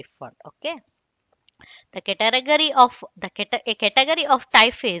Sans serif font. Okay, a category of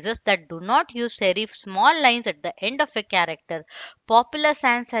typefaces that do not use serif small lines at the end of a character. Popular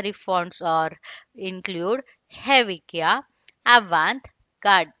sans serif fonts are include Helvetica, Avant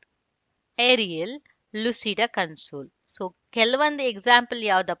Garde, Arial, Lucida Console. So ಕೆಲವೊಂದು example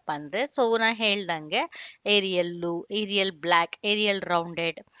ಯಾವ್ದಪ್ಪ ಅಂದ್ರೆ, so ನಾ ಹೇಳ್ದಂಗೆ aerial black, aerial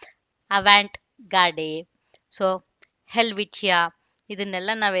rounded, ಅವಾಂಟ್ ಗಾಡೆ, so ಹೆಲ್ವಿಟಿಯಾ,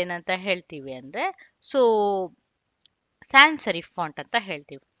 ಇದನ್ನೆಲ್ಲ ನಾವೇನಂತ ಹೇಳ್ತೀವಿ ಅಂದ್ರೆ so Sans serif font ಅಂತ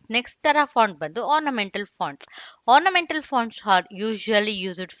ಹೇಳ್ತೀವಿ. ನೆಕ್ಸ್ಟ್ ತರ ಫಾಂಟ್ ಬಂದು ornamental fonts. Ornamental fonts R usually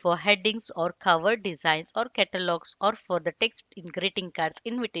used for headings R cover designs R catalogs or for the text in greeting cards,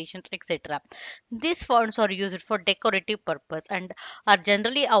 invitations, etc. These fonts are used for decorative purpose and are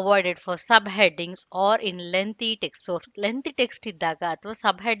generally avoided for subheadings or in lengthy text. So lengthy text ಇದ್ದಾಗ ಅಥವಾ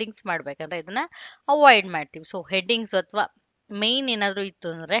ಸಬ್ headings ಮಾಡ್ಬೇಕಂದ್ರೆ ಇದನ್ನ avoid ಮಾಡ್ತೀವಿ. So headings ಅಥವಾ main ಏನಾದ್ರು ಇತ್ತು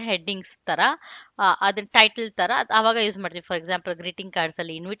ಅಂದ್ರೆ headings ತರ, ಅದನ್ನ ಟೈಟಲ್ ತರ ಅವಾಗ ಯೂಸ್ ಮಾಡ್ತೀವಿ. ಫಾರ್ ಎಕ್ಸಾಂಪಲ್ ಗ್ರೀಟಿಂಗ್ ಕಾರ್ಡ್ಸ್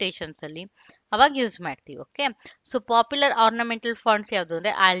ಅಲ್ಲಿ, ಇನ್ವಿಟೇಷನ್ಸ್ ಅಲ್ಲಿ ಅವಾಗ ಯೂಸ್ ಮಾಡ್ತೀವಿ. Okay, so popular ornamental fonts ಯಾವ್ದು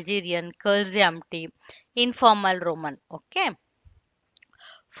ಅಂದ್ರೆ Algerian, ಕರ್ಸಿಯಮ್ಟಿ, informal Roman. Okay,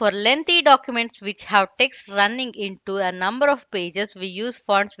 for lengthy documents which have text running into a number of pages, we use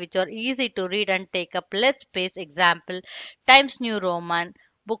fonts which are easy to read and take up less space. Example, Times New Roman,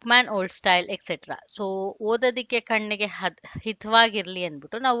 ಬುಕ್ಮ್ಯಾನ್ old style etcetera. So ಓದೋದಕ್ಕೆ ಕಣ್ಣಿಗೆ ಹಿತವಾಗಿರ್ಲಿ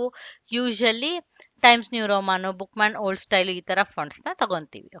ಅಂದ್ಬಿಟ್ಟು ನಾವು usually times new ರೋಮಾನು, ಬುಕ್ಮ್ಯಾನ್ old style ಈ ತರ fonts ನ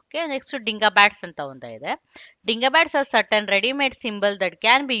ತಗೊಂತೀವಿ. Okay, next ಡಿಂಗಾಬ್ಯಾಟ್ಸ್ ಅಂತ ಒಂದು ಇದೆ. ಡಿಂಗಾಬ್ಯಾಟ್ಸ್ are certain readymade symbol that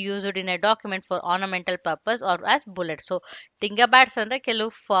can be used in a document for ornamental purpose R as bullet. So ಡಿಂಗಾಬ್ಯಾಟ್ಸ್ ಅಂದ್ರೆ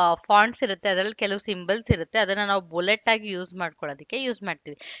ಕೆಲವು ಫಾಂಟ್ಸ್ ಇರುತ್ತೆ, ಅದರಲ್ಲಿ ಕೆಲವು ಸಿಂಬಲ್ಸ್ ಇರುತ್ತೆ, ಅದನ್ನ ನಾವು ಬುಲೆಟ್ ಆಗಿ ಯೂಸ್ ಮಾಡ್ಕೊಳ್ಳೋದಕ್ಕೆ ಯೂಸ್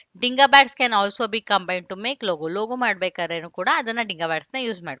ಮಾಡ್ತೀವಿ. ಡಿಂಗಾಬ್ಯಾಟ್ಸ್ can also be combine to make logo ಮಾಡ್ಬೇಕಾದ್ರೂ ಕೂಡ ಅದನ್ನ ಡಿಂಗಾಬ್ಯಾಟ್ಸ್ ನ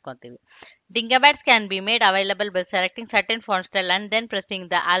ಯೂಸ್ ಮಾಡ್ಕೊಂತೀವಿ. Dingabats can be made available by selecting certain font style and then pressing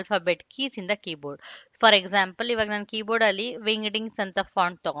the alphabet keys in the keyboard. For example, ಇವಾಗ ನಾನು keyboard ಅಲ್ಲಿ ವಿಂಗ್ಡಿಂಗ್ಸ್ ಅಂತ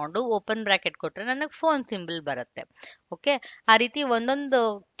font ತಗೊಂಡು open bracket ಕೊಟ್ರೆ ನನಗೆ ಫೋನ್ ಸಿಂಬಲ್ ಬರುತ್ತೆ. ಓಕೆ, ಆ ರೀತಿ ಒಂದೊಂದು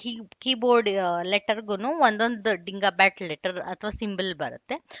ಕೀಬೋರ್ಡ್ ಲೆಟರ್ಗೂ ಒಂದೊಂದು ಡಿಂಗಾಬ್ಯಾಟ್ ಲೆಟರ್ ಅಥವಾ ಸಿಂಬಲ್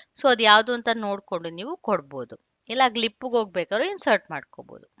ಬರುತ್ತೆ. ಸೊ ಅದು ಯಾವುದು ಅಂತ ನೋಡ್ಕೊಂಡು ನೀವು ಕೊಡ್ಬೋದು, ಇಲ್ಲ ಗ್ಲಿಪ್ಗೆ ಹೋಗ್ಬೇಕಾದ್ರೂ ಇನ್ಸರ್ಟ್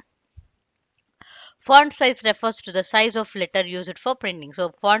ಮಾಡ್ಕೋಬಹುದು. Font size refers to the size of letter used for printing. So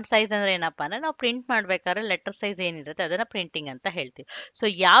font size ಅಂದ್ರೆ ಏನಪ್ಪಾ ಅಂದ್ರೆ ನಾವು ಪ್ರಿಂಟ್ ಮಾಡ್ಬೇಕಾದ್ರೆ ಲೆಟರ್ ಸೈಜ್ ಏನಿರುತ್ತೆ ಅದನ್ನ ಪ್ರಿಂಟಿಂಗ್ ಅಂತ ಹೇಳ್ತೀವಿ. ಸೊ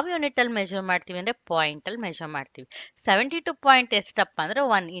ಯಾವ ಯೂನಿಟ್ ಅಲ್ಲಿ ಮೆಜರ್ ಮಾಡ್ತೀವಿ ಅಂದ್ರೆ ಪಾಯಿಂಟ್ ಅಲ್ಲಿ ಮೆಜರ್ ಮಾಡ್ತೀವಿ. 72 ಪಾಯಿಂಟ್ ಎಷ್ಟಪ್ಪ ಅಂದ್ರೆ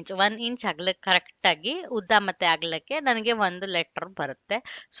 1 ಇಂಚ್ ಅಗಲಕ್ಕೆ ಕರೆಕ್ಟ್ ಆಗಿ ಉದ್ದ ಮತ್ತೆ ಅಗಲಕ್ಕೆ ನನಗೆ ಒಂದು ಲೆಟರ್ ಬರುತ್ತೆ.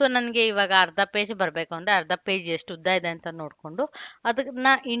 ಸೊ ನನಗೆ ಇವಾಗ ಅರ್ಧ ಪೇಜ್ ಬರಬೇಕು ಅಂದ್ರೆ ಅರ್ಧ ಪೇಜ್ ಎಷ್ಟು ಉದ್ದ ಇದೆ ಅಂತ ನೋಡ್ಕೊಂಡು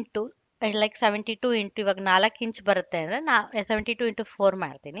ಅದನ್ನ ಇಂಟು ಲೈಕ್ 72 ಇಂಟು ಇವಾಗ 4 ಇಂಚ್ ಬರುತ್ತೆ ಅಂದ್ರೆ 72 ಇಂಟು 4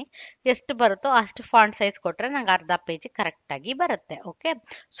 ಮಾಡ್ತೀನಿ. ಎಷ್ಟು ಬರುತ್ತೋ ಅಷ್ಟು ಫಾಂಟ್ ಸೈಜ್ ಕೊಟ್ರೆ ನಂಗೆ ಅರ್ಧ ಪೇಜ್ ಕರೆಕ್ಟ್ ಆಗಿ ಬರುತ್ತೆ. ಓಕೆ,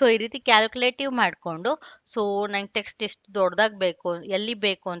 ಸೊ ಈ ರೀತಿ ಕ್ಯಾಲ್ಕುಲೇಟಿವ್ ಮಾಡ್ಕೊಂಡು ಸೊ ನಂಗೆ ಟೆಕ್ಸ್ಟ್ ಎಷ್ಟು ದೊಡ್ಡದಾಗಿ ಬೇಕು, ಎಲ್ಲಿ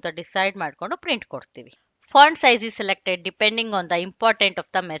ಬೇಕು ಅಂತ ಡಿಸೈಡ್ ಮಾಡ್ಕೊಂಡು ಪ್ರಿಂಟ್ ಕೊಡ್ತೀವಿ. Font size is selected depending on the importance of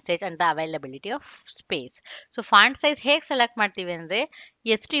the message and the availability of space. So font size ಹೇಗೆ ಸೆಲೆಕ್ಟ್ ಮಾಡ್ತೀವಿ ಅಂದ್ರೆ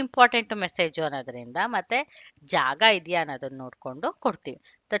ಎಷ್ಟು ಇಂಪಾರ್ಟೆಂಟ್ ಮೆಸೇಜ್ ಅನ್ನೋದ್ರಿಂದ ಮತ್ತೆ ಜಾಗ ಇದೆಯಾ ಅನ್ನೋದನ್ನ ನೋಡ್ಕೊಂಡು ಕೊಡ್ತೀವಿ.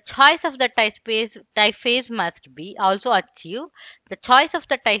 The choice of the typeface must be also achieve. The choice of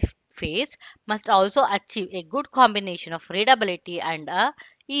the typeface must also achieve a good combination of readability and a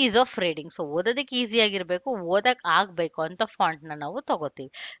is of reading. So ಓದೋದಕ್ಕೆ ಈಸಿ ಆಗಿರಬೇಕು, ಓದಕ್ ಆಗ್ಬೇಕು ಅಂತ ಫಾಂಟ್ ನ ನಾವು ತಗೋತೀವಿ.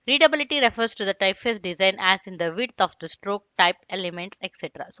 ರೀಡಬಿಲಿಟಿ refers to the ಟೈಪ್ಫೇಸ್ design as in the width of the stroke type elements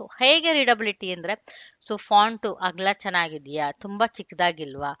etcetera. So ಹೇಗೆ ರೀಡಬಿಲಿಟಿ ಅಂದ್ರೆ ಸೊ ಫಾಂಟ್ ಅಗಲ ಚೆನ್ನಾಗಿದೆಯಾ, ತುಂಬಾ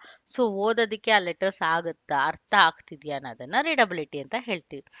ಚಿಕ್ಕದಾಗಿಲ್ವಾ, ಸೊ ಓದೋದಕ್ಕೆ ಆ ಲೆಟರ್ಸ್ ಆಗುತ್ತಾ, ಅರ್ಥ ಆಗ್ತಿದ್ಯಾ ಅನ್ನೋದನ್ನ ರೀಡಬಿಲಿಟಿ ಅಂತ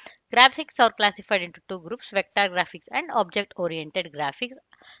ಹೇಳ್ತೀವಿ. Graphics are classified into two groups, vector graphics and object oriented graphics.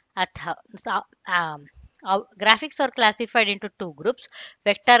 Graphics are classified into two groups.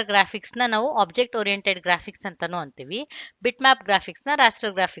 Vector graphics ನ ನಾವು ಆಬ್ಜೆಕ್ಟ್ ಓರಿಯೆಂಟೆಡ್ ಗ್ರಾಫಿಕ್ಸ್ ಅಂತಾನು ಅಂತೀವಿ. ಬಿಟ್ ಮ್ಯಾಪ್ ಗ್ರಾಫಿಕ್ಸ್ ನ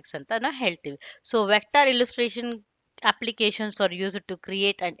ರಾಸ್ಟರ್ ಗ್ರಾಫಿಕ್ಸ್ ಅಂತಾನು ಹೇಳ್ತೀವಿ. So vector ಇಲ್ಲುಸ್ಟ್ರೇಷನ್ applications are used to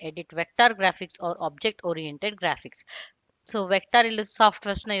create and edit vector graphics or object oriented graphics. So vector ಇಲ್ಲಿ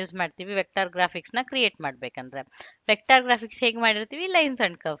softwares ನ use ಮಾಡ್ತೀವಿ ವೆಕ್ಟರ್ ಗ್ರಾಫಿಕ್ಸ್ ನ ಕ್ರಿಯೇಟ್ ಮಾಡ್ಬೇಕಂದ್ರೆ. ವೆಕ್ಟರ್ ಗ್ರಾಫಿಕ್ಸ್ ಹೇಗೆ ಮಾಡಿರ್ತೀವಿ, ಲೈನ್ಸ್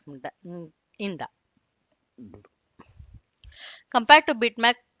ಅಂಡ್ ಕರ್ವ್ ಇಂದ. Compare to bit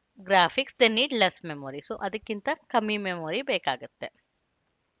map graphics they need less memory. So ಅದಕ್ಕಿಂತ ಕಮ್ಮಿ ಮೆಮೊರಿ ಬೇಕಾಗುತ್ತೆ.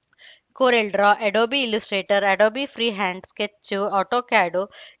 ಕೋರೆಲ್ draw, Adobe ಇಲ್ಲುಸ್ಟ್ರೇಟರ್, Adobe free hand, sketch, ಆಟೋಕ್ಯಾಡು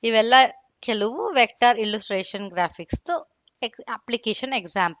ಇವೆಲ್ಲ ಕೆಲವು vector ಇಲ್ಲುಸ್ಟ್ರೇಷನ್ graphics application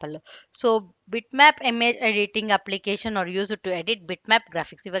example. So bit map image editing application R use to edit bit map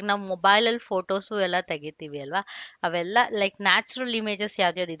graphics. ಇವಾಗ ನಾವು mobile ಅಲ್ಲಿ photos ಎಲ್ಲ ತೆಗಿತೀವಿ ಅಲ್ವಾ, ಅವೆಲ್ಲ ಲೈಕ್ ನ್ಯಾಚುರಲ್ ಇಮೇಜಸ್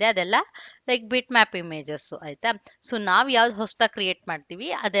ಯಾವ್ದಿದೆ ಅದೆಲ್ಲ ಲೈಕ್ ಬಿಟ್ ಮ್ಯಾಪ್ ಇಮೇಜಸ್ ಆಯ್ತಾ. ಸೊ ನಾವು ಯಾವ್ದು ಹೊಸದಾಗಿ ಕ್ರಿಯೇಟ್ ಮಾಡ್ತೀವಿ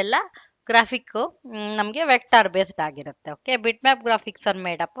ಅದೆಲ್ಲ ಗ್ರಾಫಿಕ್ ನಮಗೆ ವೆಕ್ಟಾರ್ ಬೇಸ್ಡ್ ಆಗಿರುತ್ತೆ. Okay, bit map graphics are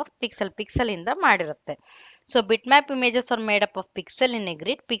made up of pixel ಇಂದ ಮಾಡಿರುತ್ತೆ. So bit map images are made up of pixel in a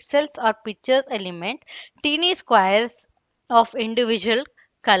grid. Pixels R pictures element, ಟೀನಿ ಸ್ಕ್ವೈರ್ಸ್ of individual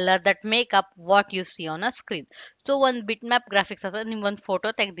colour that make up what U C on a screen. So ಒಂದು ಬಿಟ್ map graphics ಅಥವಾ ನೀವು ಒಂದು photo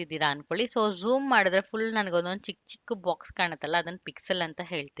ತೆಗೆದಿದ್ದೀರಾ ಅನ್ಕೊಳ್ಳಿ. So zoom ಮಾಡಿದ್ರೆ full ನನಗೆ ಒಂದೊಂದು ಚಿಕ್ಕ ಚಿಕ್ಕ ಬಾಕ್ಸ್ ಕಾಣುತ್ತಲ್ಲ ಅದನ್ನ ಪಿಕ್ಸೆಲ್ ಅಂತ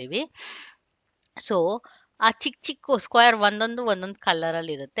ಹೇಳ್ತೀವಿ. ಸೊ ಆ ಚಿಕ್ಕ ಚಿಕ್ಕ ಸ್ಕ್ವೇರ್ ಒಂದೊಂದು ಕಲರ್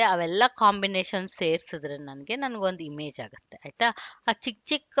ಅಲ್ಲಿ ಇರುತ್ತೆ, ಅವೆಲ್ಲ ಕಾಂಬಿನೇಷನ್ ಸೇರಿಸಿದ್ರೆ ನನಗೊಂದು ಇಮೇಜ್ ಆಗುತ್ತೆ ಆಯ್ತಾ. ಆ ಚಿಕ್ಕ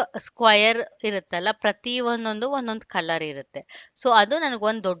ಚಿಕ್ಕ ಸ್ಕ್ವಯರ್ ಇರುತ್ತಲ್ಲ ಪ್ರತಿ ಒಂದೊಂದು ಕಲರ್ ಇರುತ್ತೆ. ಸೊ ಅದು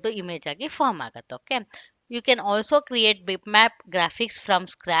ನನಗೊಂದು ದೊಡ್ಡ ಇಮೇಜ್ ಆಗಿ ಫಾರ್ಮ್ ಆಗುತ್ತೆ. Okay, you can also create bitmap graphics from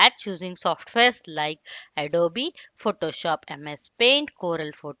scratch using softwares like Adobe, Photoshop, MS Paint,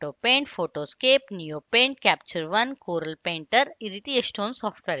 Corel Photo Paint, Photoscape, NeoPaint, Capture One, Corel Painter ಈ ರೀತಿ ಎಷ್ಟೊಂದು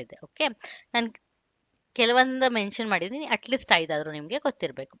ಸಾಫ್ಟ್ವೇರ್ ಇದೆ. ಓಕೆ, ನಾನು ಕೆಲವೊಂದು ಮೆನ್ಷನ್ ಮಾಡಿದ್ದೀನಿ, ಅಟ್ಲೀಸ್ಟ್ 5 ಆದ್ರೂ ನಿಮಗೆ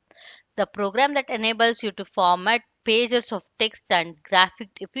ಗೊತ್ತಿರಬೇಕು. The programme that enables you to format pages of text and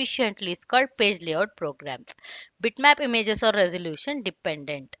graphic efficiently is called page layout programs. Bitmap images are resolution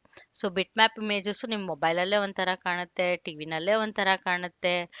dependent. So bit map images ನಿಮ್ಮ ಮೊಬೈಲಲ್ಲೇ ಒಂಥರ ಕಾಣುತ್ತೆ, ಟಿವಿನಲ್ಲೇ ಒಂಥರ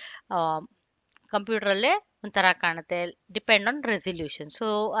ಕಾಣುತ್ತೆ, ಕಂಪ್ಯೂಟರಲ್ಲೇ ಒಂಥರ ಕಾಣುತ್ತೆ, ಡಿಪೆಂಡ್ ಆನ್ ರೆಸಲ್ಯೂಷನ್. ಸೊ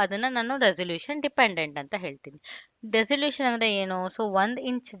ಅದನ್ನ ನಾನು ರೆಸಲ್ಯೂಷನ್ ಡಿಪೆಂಡೆಂಟ್ ಅಂತ ಹೇಳ್ತೀನಿ. ರೆಸಲ್ಯೂಷನ್ ಅಂದ್ರೆ ಏನು, ಸೊ 1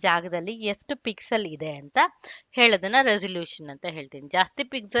 ಇಂಚ್ ಜಾಗದಲ್ಲಿ ಎಷ್ಟು ಪಿಕ್ಸೆಲ್ ಇದೆ ಅಂತ ಹೇಳೋದನ್ನ ರೆಸಲ್ಯೂಷನ್ ಅಂತ ಹೇಳ್ತೀನಿ. ಜಾಸ್ತಿ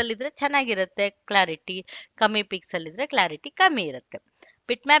ಪಿಕ್ಸೆಲ್ ಇದ್ರೆ ಚೆನ್ನಾಗಿರುತ್ತೆ ಕ್ಲಾರಿಟಿ, ಕಮ್ಮಿ ಪಿಕ್ಸೆಲ್ ಇದ್ರೆ ಕ್ಲಾರಿಟಿ ಕಮ್ಮಿ ಇರುತ್ತೆ.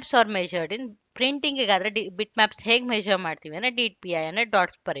 ಬಿಟ್ ಮ್ಯಾಪ್ಸ್ ಆರ್ ಮೆಜರ್ಡ್ ಇನ್ ಪ್ರಿಂಟಿಂಗಿಗಾದರೆ ಬಿಟ್ ಮ್ಯಾಪ್ಸ್ ಹೇಗೆ ಮೆಜರ್ ಮಾಡ್ತೀವಿ ಅಂದರೆ DPI ಅಂದರೆ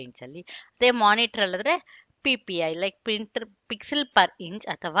ಡಾಟ್ಸ್ ಪರ್ ಇಂಚಲ್ಲಿ. ಅದೇ monitor ಅಲ್ಲಿದ್ರೆ PPI like printer pixel per inch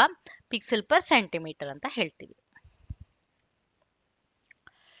ಅಥವಾ ಪಿಕ್ಸೆಲ್ ಪರ್ ಸೆಂಟಿಮೀಟರ್ ಅಂತ ಹೇಳ್ತೀವಿ.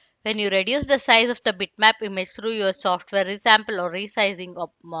 When you reduce the size of the bitmap image through your software resample or resizing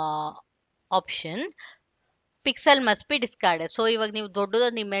option, pixel must be discarded. So ಇವಾಗ ನೀವು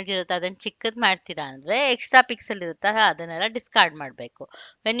ದೊಡ್ಡದೊಂದು image ಇರುತ್ತೆ ಅದನ್ನ ಚಿಕ್ಕದ್ ಮಾಡ್ತೀರಾ ಅಂದ್ರೆ ಎಕ್ಸ್ಟ್ರಾ ಪಿಕ್ಸೆಲ್ ಇರುತ್ತಲ್ಲ ಅದನ್ನೆಲ್ಲ ಡಿಸ್ಕಾರ್ಡ್ ಮಾಡಬೇಕು.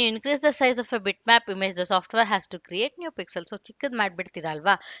 When you increase the size of a bit map image the software has to create new pixel. So ಚಿಕ್ಕದ್ ಮಾಡ್ಬಿಡ್ತೀರಾ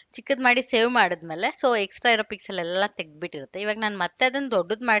ಅಲ್ವಾ, ಚಿಕ್ಕದ್ ಮಾಡಿ ಸೇವ್ ಮಾಡಿದ್ಮೇಲೆ ಸೊ ಎಕ್ಸ್ಟ್ರಾ ಇರೋ ಪಿಕ್ಸೆಲ್ ಎಲ್ಲ ತೆಗ್ದ್ಬಿಟ್ಟಿರುತ್ತೆ. ಇವಾಗ ನಾನು ಮತ್ತೆ ಅದನ್ನ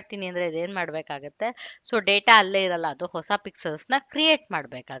ದೊಡ್ಡದ್ ಮಾಡ್ತೀನಿ ಅಂದ್ರೆ ಇದೇನ್ ಮಾಡ್ಬೇಕಾಗತ್ತೆ, ಸೊ ಡೇಟಾ ಅಲ್ಲೇ ಇರಲ್ಲ, ಅದು ಹೊಸ ಪಿಕ್ಸೆಲ್ಸ್ ನ ಕ್ರಿಯೇಟ್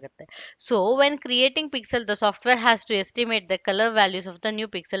ಮಾಡ್ಬೇಕಾಗತ್ತೆ. So when creating pixel the software has to estimate the colour values of the new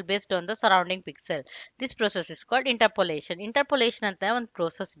pixel based on the surrounding pixel. This process is called interpolation. Interpolation ಅಂತ ಒಂದು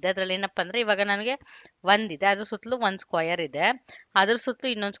process ಇದೆ. ಅದ್ರಲ್ಲಿ ಏನಪ್ಪಾ ಅಂದ್ರೆ ಇವಾಗ ನನಗೆ ಒಂದಿದೆ, ಅದ್ರ ಸುತ್ತಲೂ ಒಂದ್ ಸ್ಕ್ವಯರ್ ಇದೆ, ಅದ್ರ ಸುತ್ತಲೂ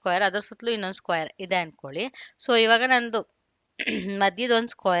ಇನ್ನೊಂದು ಸ್ಕ್ವಯರ್, ಅದ್ರ ಸುತ್ತಲೂ ಇನ್ನೊಂದು ಸ್ಕ್ವಯರ್ ಇದೆ ಅನ್ಕೊಳ್ಳಿ. ಸೊ ಇವಾಗ ನಂದು ಮಧ್ಯದ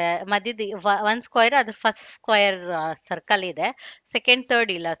ಒಂದು ಸ್ಕ್ವಯರ್, ಮಧ್ಯದ ಒಂದ್ ಸ್ಕ್ವಯರ್, ಅದ್ರ ಫಸ್ಟ್ ಸ್ಕ್ವಯರ್ ಸರ್ಕಲ್ ಇದೆ, ಸೆಕೆಂಡ್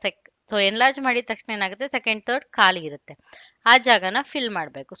ಥರ್ಡ್ ಇಲ್ಲ. ಸೊ ಎನ್ಲಾರ್ಜ್ ಮಾಡಿದ ತಕ್ಷಣ ಏನಾಗುತ್ತೆ, ಸೆಕೆಂಡ್ ಥರ್ಡ್ ಖಾಲಿ ಇರುತ್ತೆ, ಆ ಜಾಗನ ಫಿಲ್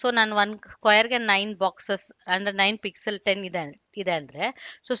ಮಾಡಬೇಕು. ಸೊ ನಾನು ಒಂದು ಸ್ಕ್ವಯರ್ಗೆ 9 ಬಾಕ್ಸಸ್ ಅಂದ್ರೆ 9 ಪಿಕ್ಸೆಲ್ 10 ಇದೆ ಅಂದ್ರೆ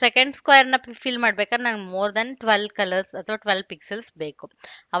ಸೊ ಸೆಕೆಂಡ್ ಸ್ಕ್ವಯರ್ನ ಫಿಲ್ ಮಾಡ್ಬೇಕಾದ್ರೆ ನಂಗೆ ಮೋರ್ ದೆನ್ 12 ಕಲರ್ಸ್ ಅಥವಾ 12 ಪಿಕ್ಸೆಲ್ಸ್ ಬೇಕು.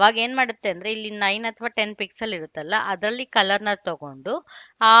 ಅವಾಗ ಏನ್ ಮಾಡುತ್ತೆ ಅಂದ್ರೆ ಇಲ್ಲಿ 9 ಅಥವಾ 10 ಪಿಕ್ಸೆಲ್ ಇರುತ್ತಲ್ಲ ಅದರಲ್ಲಿ ಕಲರ್ನ ತಗೊಂಡು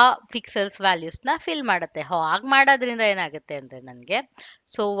ಆ ಪಿಕ್ಸೆಲ್ಸ್ ವ್ಯಾಲ್ಯೂಸ್ನ ಫಿಲ್ ಮಾಡುತ್ತೆ. ಹಾಗೆ ಮಾಡೋದ್ರಿಂದ ಏನಾಗುತ್ತೆ ಅಂದ್ರೆ ನನಗೆ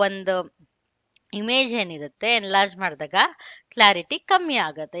ಸೊ ಒಂದು ಇಮೇಜ್ ಏನಿರುತ್ತೆ ಎನ್ಲಾರ್ಜ್ ಮಾಡಿದಾಗ ಕ್ಲಾರಿಟಿ ಕಮ್ಮಿ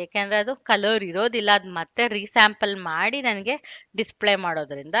ಆಗುತ್ತೆ, ಯಾಕೆಂದ್ರೆ ಅದು ಕಲರ್ ಇರೋದಿಲ್ಲ, ಅದು ಮತ್ತೆ ರೀಸ್ಯಾಂಪಲ್ ಮಾಡಿ ನನಗೆ ಡಿಸ್ಪ್ಲೇ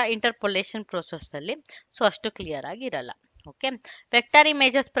ಮಾಡೋದ್ರಿಂದ ಇಂಟರ್ಪೋಲೇಷನ್ ಪ್ರೋಸೆಸ್ ಅಲ್ಲಿ ಸೊ ಅಷ್ಟು ಕ್ಲಿಯರ್ ಆಗಿ ಇರಲ್ಲ. Okay, vector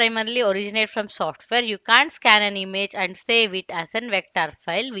images primarily originate from software. You can't scan an image and save it as a vector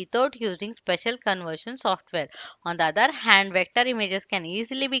file without using special conversion software. On the other hand, vector images can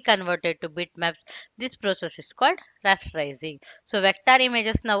easily be converted to bitmaps. This process is called rasterizing. So vector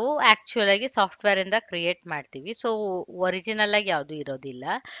images ನಾವು actual ಆಗಿ software ಇಂದ create ಮಾಡ್ತೀವಿ. So original ಆಗಿ ಯಾವುದು ಇರೋದಿಲ್ಲ.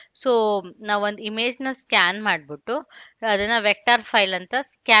 So ನಾವೊಂದು image ನ scan ಮಾಡ್ಬಿಟ್ಟು ಅದನ್ನ ವೆಕ್ಟರ್ ಫೈಲ್ ಅಂತ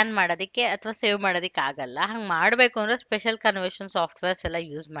ಸ್ಕ್ಯಾನ್ ಮಾಡೋದಕ್ಕೆ ಅಥವಾ ಸೇವ್ ಮಾಡೋದಕ್ಕೆ ಆಗಲ್ಲ. ಹಂಗೆ ಮಾಡಬೇಕು ಅಂದ್ರೆ ಸ್ಪೆಷಲ್ ಕನ್ವರ್ಷನ್ ಸಾಫ್ಟ್ವೇರ್ಸ್ ಎಲ್ಲ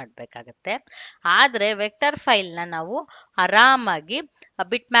ಯೂಸ್ ಮಾಡಬೇಕಾಗತ್ತೆ. ಆದ್ರೆ ವೆಕ್ಟರ್ ಫೈಲ್ನ ನಾವು ಆರಾಮಾಗಿ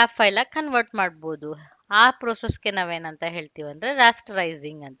ಬಿಟ್ ಮ್ಯಾಪ್ ಫೈಲ್ ಆಗಿ ಕನ್ವರ್ಟ್ ಮಾಡ್ಬೋದು. ಆ ಪ್ರೋಸೆಸ್ಗೆ ನಾವೇನಂತ ಹೇಳ್ತೀವಿ ಅಂದ್ರೆ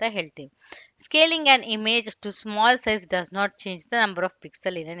ರಾಸ್ಟರೈಸಿಂಗ್ ಅಂತ ಹೇಳ್ತೀವಿ. Scaling on image to small size does not change the number of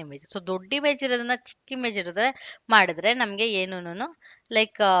pixel in an image. So ದೊಡ್ಡ ಇಮೇಜ್ ಇರೋದನ್ನ ಚಿಕ್ಕ ಇಮೇಜ್ ಇರೋದ್ರೆ ಮಾಡಿದ್ರೆ ನಮಗೆ ಏನೂನು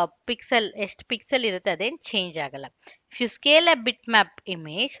ಲೈಕ್ ಪಿಕ್ಸೆಲ್ ಎಷ್ಟು ಪಿಕ್ಸೆಲ್ ಇರುತ್ತೆ ಅದೇನು ಚೇಂಜ್ ಆಗಲ್ಲ. If you scale a bitmap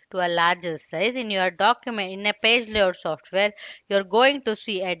image to a larger size in your document in a page layout software, you're going to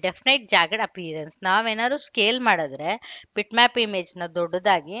see a definite jagged appearance. ನಾವೇನಾದ್ರು scale ಮಾಡಿದ್ರೆ ಬಿಟ್ಮ್ಯಾಪ್ image ನ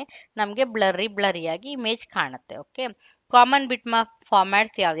ದೊಡ್ಡದಾಗಿ ನಮಗೆ blurry ಆಗಿ image ಕಾಣುತ್ತೆ. Okay, common ಬಿಟ್ಮ್ಯಾಪ್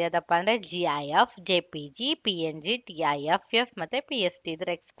formats ಯಾವ್ದಪ್ಪ ಅಂದ್ರೆ GIF, JPG, PNG, TIFF ಮತ್ತೆ PST. ಇದ್ರ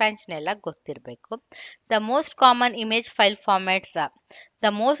ಎಕ್ಸ್ಪ್ಯಾನ್ಷನ್ ಎಲ್ಲ ಗೊತ್ತಿರಬೇಕು. The most common image file formats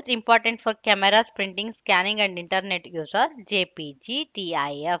the most important for cameras, printing, scanning and internet use are JPG,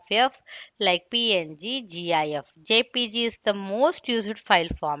 TIFF like PNG, GIF. JPG is the most used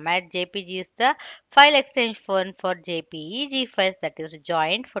file format. JPG is the file extension for JPEG files, that is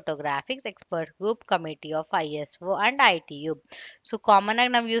Joint Photographics Expert Group Committee of ISO and ITU. So common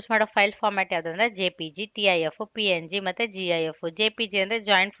ಆಗಿ ನಾವು use ಮಾಡೋ file format ಯಾವ್ದಂದ್ರೆ JPG, TIF, PNG ಮತ್ತೆ GIF. JPG ಅಂದ್ರೆ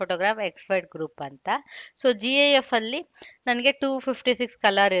joint photograph expert group ಅಂತ. So GIF ಅಲ್ಲಿ ನನಗೆ 256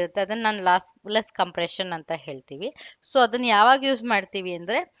 colour ಇರುತ್ತೆ, ಅದನ್ನ ನಾನು ಲಾಸ್ಲೆಸ್ ಕಂಪ್ರೆಷನ್ ಅಂತ ಹೇಳ್ತೀವಿ. ಸೊ ಅದನ್ನ ಯಾವಾಗ ಯೂಸ್ ಮಾಡ್ತೀವಿ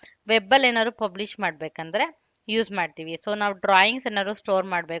ಅಂದ್ರೆ ವೆಬ್ ಅಲ್ಲಿ ಏನಾದ್ರು ಪಬ್ಲಿಷ್ ಮಾಡ್ಬೇಕಂದ್ರೆ ಯೂಸ್ ಮಾಡ್ತೀವಿ. ಸೊ ನಾವು ಡ್ರಾಯಿಂಗ್ಸ್ ಏನಾದ್ರು ಸ್ಟೋರ್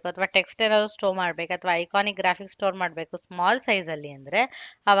ಮಾಡಬೇಕು ಅಥವಾ ಟೆಕ್ಸ್ಟ್ ಏನಾದ್ರು ಸ್ಟೋರ್ ಮಾಡಬೇಕು ಅಥವಾ ಐಕಾನಿಕ್ ಗ್ರಾಫಿಕ್ಸ್ ಸ್ಟೋರ್ ಮಾಡಬೇಕು ಸ್ಮಾಲ್ ಸೈಜ್ ಅಲ್ಲಿ ಅಂದ್ರೆ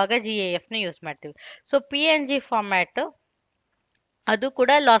ಅವಾಗ GIF ನ ಯೂಸ್ ಮಾಡ್ತೀವಿ. ಸೊ PNG ಫಾರ್ಮ್ಯಾಟ್ ಅದು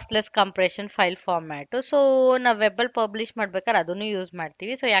ಕೂಡ lossless compression file format. So ನಾವು ವೆಬ್ಬಲ್ಲಿ ಪಬ್ಲಿಷ್ ಮಾಡ್ಬೇಕಾದ್ರೆ ಅದನ್ನು ಯೂಸ್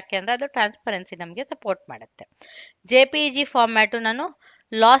ಮಾಡ್ತೀವಿ. ಸೊ ಯಾಕೆ ಅಂದ್ರೆ ಅದು ಟ್ರಾನ್ಸ್ಪರೆನ್ಸಿ ನಮಗೆ ಸಪೋರ್ಟ್ ಮಾಡುತ್ತೆ. JPEG ಫಾರ್ಮ್ಯಾಟು ನಾನು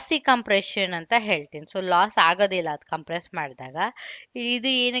ಲಾಸಿ ಕಂಪ್ರೆಷನ್ ಅಂತ ಹೇಳ್ತೀನಿ. ಸೊ ಲಾಸ್ ಆಗೋದಿಲ್ಲ ಅದು ಕಂಪ್ರೆಸ್ ಮಾಡಿದಾಗ.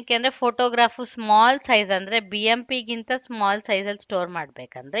 ಇದು ಏನಕ್ಕೆ ಅಂದ್ರೆ ಫೋಟೋಗ್ರಾಫು ಸ್ಮಾಲ್ ಸೈಜ್ ಅಂದ್ರೆ BMPಗಿಂತ ಸ್ಮಾಲ್ ಸೈಜಲ್ಲಿ ಸ್ಟೋರ್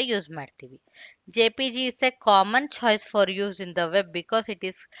ಮಾಡ್ಬೇಕಂದ್ರೆ ಯೂಸ್ ಮಾಡ್ತೀವಿ. JPG is A common choice for use in the web because it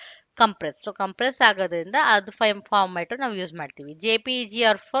is compress. So compress ಆಗೋದ್ರಿಂದ ಅದು ಫಾರ್ಮ್ಯಾಟ್ ನಾವು ಯೂಸ್ ಮಾಡ್ತೀವಿ. JPEG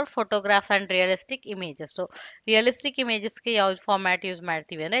R for photograph and realistic images. So realistic ಇಮೇಜಸ್ಗೆ ಯಾವ format use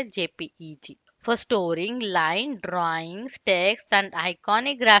ಮಾಡ್ತೀವಿ ಅಂದ್ರೆ JPEG. For storing line, drawings, text and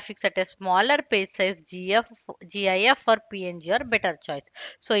iconic graphics at a smaller page size, GIF or PNG are better choice.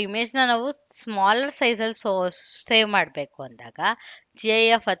 So ಇಮೇಜ್ನ ನಾವು smaller ಸೈಜಲ್ಲಿ save ಮಾಡಬೇಕು ಅಂದಾಗ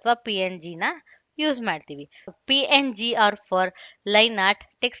GIF ಅಥವಾ PNG ನ use ಮಾಡ್ತೀವಿ. PNG R for line art,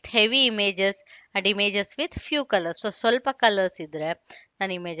 text heavy images and images with few colours. So ಸ್ವಲ್ಪ colours ಇದ್ರೆ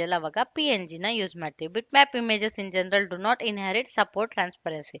ನಾನು ಇಮೇಜ್ ಅಲ್ಲಿ ಅವಾಗ PNG ನ ಯೂಸ್ ಮಾಡ್ತೀವಿ. ಬಿಟ್ map images in general do not inherit support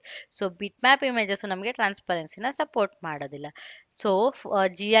transparency. So bit map images ನಮಗೆ ಟ್ರಾನ್ಸ್ಪರೆನ್ಸಿನ support ಮಾಡೋದಿಲ್ಲ. So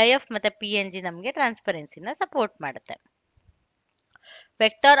GIF ಮತ್ತೆ PNG ನಮಗೆ ಟ್ರಾನ್ಸ್ಪರೆನ್ಸಿನ ಸಪೋರ್ಟ್ ಮಾಡುತ್ತೆ.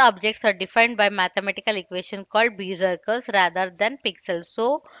 Vector objects are defined by mathematical equation called Bezier curves rather than pixels. So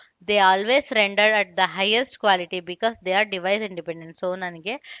they always render at the highest quality because they are device independent. So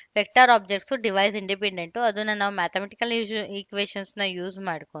ನನಗೆ vector objects device independent. ಅದನ್ನು ನಾವು mathematical ಈಕ್ವೇಷನ್ಸ್ನ use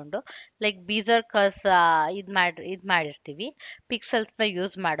ಮಾಡಿಕೊಂಡು like ಬೀಸರ್ ಕರ್ಸ್ ಇದು ಮಾಡಿರ್ತೀವಿ. ಪಿಕ್ಸೆಲ್ಸ್ನ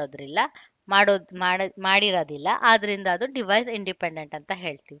use ಮಾಡಿರೋದಿಲ್ಲ. ಆದ್ರಿಂದ ಅದು device independent ಅಂತ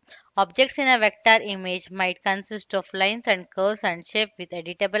ಹೇಳ್ತೀವಿ. Objects in a vector image mite consist of lines and curves and shape with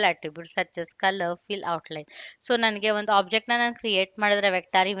ಎಡಿಟಬಲ್ attributes such as colour, fill, outline. So ನನಗೆ ಒಂದು ಆಬ್ಜೆಕ್ಟ್ನ ನಾನು ಕ್ರಿಯೇಟ್ ಮಾಡಿದ್ರೆ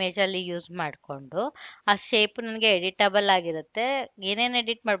ವೆಕ್ಟರ್ ಇಮೇಜ್ ಅಲ್ಲಿ ಯೂಸ್ ಮಾಡಿಕೊಂಡು ಆ ಶೇಪ್ ನನಗೆ ಎಡಿಟಬಲ್ ಆಗಿರುತ್ತೆ. ಏನೇನು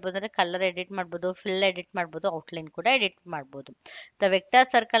ಎಡಿಟ್ ಮಾಡ್ಬೋದು ಅಂದ್ರೆ ಕಲರ್ ಎಡಿಟ್ ಮಾಡ್ಬೋದು, ಫಿಲ್ ಎಡಿಟ್ ಮಾಡ್ಬೋದು, ಔಟ್ಲೈನ್ ಕೂಡ ಎಡಿಟ್ ಮಾಡ್ಬೋದು. The vector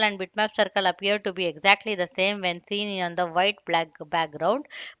circle and bit map circle appear to B exactly the same when scene on the white black background.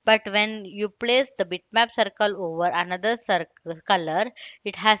 But when you place the bitmap circle over another color,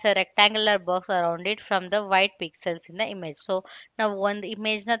 it has a rectangular box around it from the white pixels in the image. So ನಾವು ಒಂದು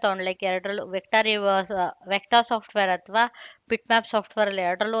ಇಮೇಜ್ನ ತೊಗೊಂಡು like ಎರಡರಲ್ಲೂ vector software ಅಥವಾ ಬಿಟ್ಮ್ಯಾಪ್ software ಅಲ್ಲಿ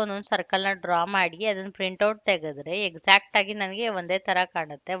ಎರಡರಲ್ಲೂ ಒಂದೊಂದು ಸರ್ಕಲ್ನ draw ಮಾಡಿ ಅದನ್ನ ಪ್ರಿಂಟ್ಔಟ್ ತೆಗೆದ್ರೆ ಎಕ್ಸಾಕ್ಟ್ ಆಗಿ ನನಗೆ ಒಂದೇ ತರ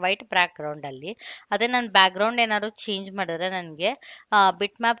ಕಾಣುತ್ತೆ ವೈಟ್ ಬ್ಯಾಕ್ ಗ್ರೌಂಡ್ ಅಲ್ಲಿ. ಅದೇ ನಾನು ಬ್ಯಾಕ್ ಗ್ರೌಂಡ್ ಏನಾದ್ರು ಚೇಂಜ್ ಮಾಡಿದ್ರೆ ನನಗೆ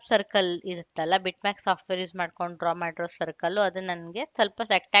ಬಿಟ್ ಮ್ಯಾಪ್ ಸರ್ಕಲ್ ಇರುತ್ತಲ್ಲ, ಬಿಟ್ ಮ್ಯಾಪ್ ಸಾಫ್ಟ್ವೇರ್ ಯೂಸ್ ಮಾಡ್ಕೊಂಡು ಡ್ರಾ ಮಾಡಿರೋ ಸರ್ಕಲ್ ಅದು ನನಗೆ ಸ್ವಲ್ಪ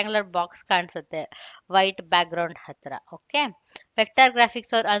ರೆಕ್ಟ್ಯಾಂಗ್ಯುಲರ್ ಬಾಕ್ಸ್ ಕಾಣಿಸುತ್ತೆ ವೈಟ್ ಬ್ಯಾಕ್ ಗ್ರೌಂಡ್ ಹತ್ರ. Okay, vector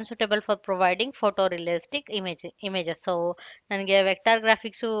graphics R ಅನ್ಸೂಟಬಲ್ for providing photo realistic images. So ನನಗೆ ವೆಕ್ಟರ್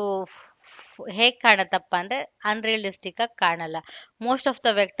ಗ್ರಾಫಿಕ್ಸು ಹೇಗೆ ಕಾಣುತ್ತಪ್ಪ ಅಂದ್ರೆ ಅನ್ರಿಯಲಿಸ್ಟಿಕ್ ಆಗಿ ಕಾಣಲ್ಲ. Most of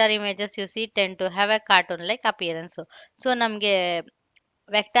the vector images U C ten to have A cartoon like appearance. So ನಮಗೆ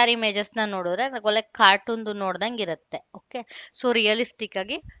vector ಇಮೇಜಸ್ನ ನೋಡಿದ್ರೆ ಒಳ್ಳೆ ಕಾರ್ಟೂನ್ದು ನೋಡ್ದಂಗೆ ಇರುತ್ತೆ. ಓಕೆ, ಸೊ ರಿಯಲಿಸ್ಟಿಕ್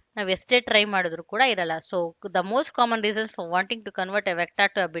ಆಗಿ ನಾವು ಎಷ್ಟೇ ಟ್ರೈ ಮಾಡಿದ್ರು ಕೂಡ ಇರಲ್ಲ. So the most common reasons for wanting to convert A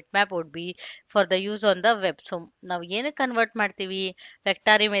vector to a bit map would be for the use on the web. So ನಾವು ಏನಕ್ಕೆ ಕನ್ವರ್ಟ್ ಮಾಡ್ತೀವಿ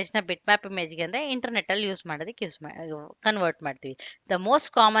ವೆಕ್ಟರ್ ಇಮೇಜ್ನ ಬಿಟ್ ಮ್ಯಾಪ್ ಇಮೇಜ್ಗೆ ಅಂದರೆ ಇಂಟರ್ನೆಟ್ಟಲ್ಲಿ ಯೂಸ್ ಮಾಡೋದಕ್ಕೆ ಕನ್ವರ್ಟ್ ಮಾಡ್ತೀವಿ. The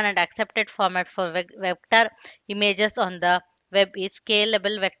most common and accepted format for vector images on the web ಈ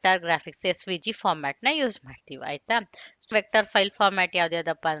scalable vector graphics SVG ಫಾರ್ಮ್ಯಾಟ್ನ use ಮಾಡ್ತೀವಿ. ಆಯ್ತಾ, ವೆಕ್ಟರ್ ಫೈಲ್ ಫಾರ್ಮ್ಯಾಟ್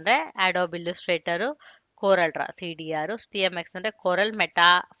ಯಾವ್ದ್ಯಾವ್ದಪ್ಪ ಅಂದರೆ adobe ಇಲ್ಲುಸ್ಟ್ರೇಟರು, coral draw CDR, CMX ಅಂದರೆ coral meta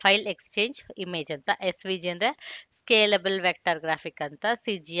file exchange image ಅಂತ, SVG ಅಂದರೆ scalable vector graphic ಅಂತ,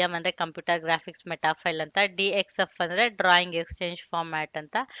 CGM ಅಂದರೆ computer graphics meta file ಅಂತ, DXF ಅಂದರೆ ಡ್ರಾಯಿಂಗ್ ಎಕ್ಸ್ಚೇಂಜ್ ಫಾರ್ಮ್ಯಾಟ್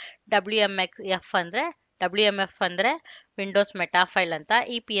ಅಂತ, WMF ಅಂದರೆ ವಿಂಡೋಸ್ ಮೆಟಾ ಫೈಲ್ ಅಂತ,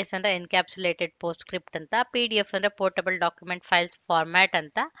 EPS ಅಂದರೆ ಎನ್ಕ್ಯಾಪ್ಸುಲೇಟೆಡ್ ಪೋಸ್ಟ್ ಸ್ಕ್ರಿಪ್ಟ್ ಅಂತ, PDF ಅಂದರೆ ಪೋರ್ಟಬಲ್ ಡಾಕ್ಯುಮೆಂಟ್ ಫೈಲ್ಸ್ ಫಾರ್ಮ್ಯಾಟ್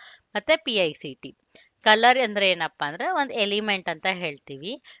ಅಂತ, ಮತ್ತೆ PICT. ಕಲರ್ ಅಂದ್ರೆ ಏನಪ್ಪಾ ಅಂದ್ರೆ ಒಂದು ಎಲಿಮೆಂಟ್ ಅಂತ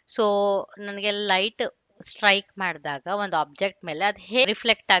ಹೇಳ್ತೀವಿ. ಸೊ ನನಗೆ ಲೈಟ್ ಸ್ಟ್ರೈಕ್ ಮಾಡಿದಾಗ ಒಂದು ಆಬ್ಜೆಕ್ಟ್ ಮೇಲೆ ಅದು ಹೇಗೆ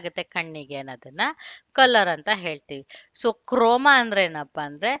ರಿಫ್ಲೆಕ್ಟ್ ಆಗುತ್ತೆ ಕಣ್ಣಿಗೆ ಅನ್ನೋದನ್ನ ಕಲರ್ ಅಂತ ಹೇಳ್ತೀವಿ. ಸೊ ಕ್ರೋಮಾ ಅಂದ್ರೆ ಏನಪ್ಪಾ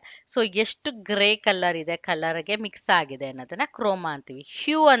ಅಂದ್ರೆ ಸೊ ಎಷ್ಟು ಗ್ರೇ ಕಲರ್ ಇದೆ ಕಲರ್ಗೆ ಮಿಕ್ಸ್ ಆಗಿದೆ ಅನ್ನೋದನ್ನ ಕ್ರೋಮಾ ಅಂತೀವಿ.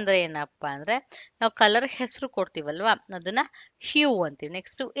 ಹ್ಯೂ ಅಂದ್ರೆ ಏನಪ್ಪಾ ಅಂದ್ರೆ ನಾವು ಕಲರ್ ಹೆಸರು ಕೊಡ್ತೀವಲ್ವಾ ಅದನ್ನ ಹ್ಯೂ ಅಂತೀವಿ.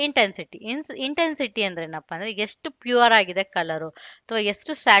 ನೆಕ್ಸ್ಟ್ ಇಂಟೆನ್ಸಿಟಿ ಅಂದ್ರೆ ಏನಪ್ಪಾ ಅಂದ್ರೆ ಎಷ್ಟು ಪ್ಯೂರ್ ಆಗಿದೆ ಕಲರು ಅಥವಾ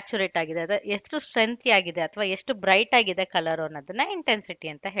ಎಷ್ಟು ಸ್ಯಾಚುರೇಟ್ ಆಗಿದೆ ಅಥವಾ ಎಷ್ಟು ಸ್ಟ್ರೆಂತಿ ಆಗಿದೆ ಅಥವಾ ಎಷ್ಟು ಬ್ರೈಟ್ ಆಗಿದೆ ಕಲರ್ ಅನ್ನೋದನ್ನ ಇಂಟೆನ್ಸಿಟಿ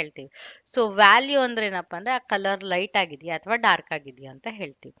ಅಂತ ಹೇಳ್ತೀವಿ. ಸೊ ವ್ಯಾಲ್ಯೂ ಅಂದ್ರೆ ಏನಪ್ಪಾ ಅಂದ್ರೆ ಆ ಕಲರ್ ಲೈಟ್ ಆಗಿದೆಯಾ ಅಥವಾ ಡಾರ್ಕ್ ಆಗಿದೆಯಾ ಅಂತ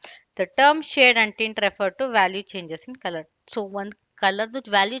ಹೇಳ್ತೀವಿ. The term shade and tint refer to value changes in colour. So ಒಂದು ಕಲರ್ದು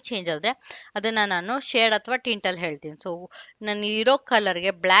ವ್ಯಾಲ್ಯೂ ಚೇಂಜ್ ಆದ್ರೆ ಅದನ್ನ ನಾನು ಶೇಡ್ ಅಥವಾ ಟಿಂಟ್ ಅಲ್ಲಿ ಹೇಳ್ತೀನಿ. ಸೊ ನನಗಿರೋ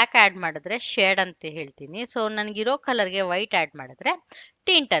ಕಲರ್ಗೆ ಬ್ಲ್ಯಾಕ್ ಆಡ್ ಮಾಡಿದ್ರೆ ಶೇಡ್ ಅಂತ ಹೇಳ್ತೀನಿ. ಸೊ ನನಗಿರೋ ಕಲರ್ಗೆ ವೈಟ್ ಆಡ್ ಮಾಡಿದ್ರೆ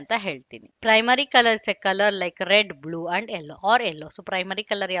ಟಿಂಟ್ ಅಂತ ಹೇಳ್ತೀನಿ. Primary colour is A colour like red, blue and yellow R yellow. So primary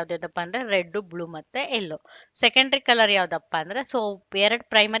colour ಯಾವ್ದಪ್ಪ ಅಂದ್ರೆ ರೆಡ್, ಬ್ಲೂ ಮತ್ತೆ ಯೆಲ್ಲೋ. ಸೆಕೆಂಡ್ರಿ ಕಲರ್ ಯಾವ್ದಪ್ಪ ಅಂದ್ರೆ ಸೊ ಎರಡು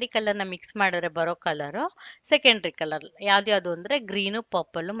ಪ್ರೈಮರಿ ಕಲರ್ನ ಮಿಕ್ಸ್ ಮಾಡಿದ್ರೆ ಬರೋ ಕಲರ್ ಸೆಕೆಂಡ್ರಿ ಕಲರ್. ಯಾವ್ದ್ಯಾವ್ದು ಅಂದ್ರೆ ಗ್ರೀನು,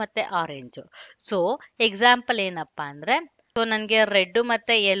 ಪರ್ಪಲ್ ಮತ್ತೆ ಆರೆಂಜ್. ಸೊ ಎಕ್ಸಾಂಪಲ್ ಏನಪ್ಪಾ ಅಂದ್ರೆ ಸೊ ನನಗೆ ರೆಡ್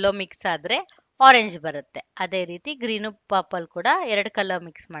ಮತ್ತೆ ಯೆಲ್ಲೋ ಮಿಕ್ಸ್ ಆದ್ರೆ ಆರೆಂಜ್ ಬರುತ್ತೆ. ಅದೇ ರೀತಿ ಗ್ರೀನು ಪರ್ಪಲ್ ಕೂಡ ಎರಡು ಕಲರ್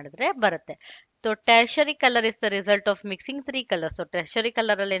ಮಿಕ್ಸ್ ಮಾಡಿದ್ರೆ ಬರುತ್ತೆ. So ಟೆರ್ಷರಿ colour is the result of mixing 3 colours. So ಟೆರ್ಷರಿ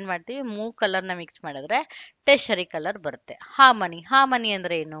colour ಅಲ್ಲಿ ಏನ್ ಮಾಡ್ತೀವಿ 3 ಕಲರ್ನ ಮಿಕ್ಸ್ ಮಾಡಿದ್ರೆ ಟೆರ್ಷರಿ ಕಲರ್ ಬರುತ್ತೆ. ಹಾರ್ಮನಿ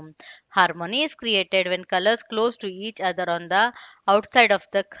ಅಂದ್ರೆ ಏನು? Harmony is created when colours close to each other on the outside of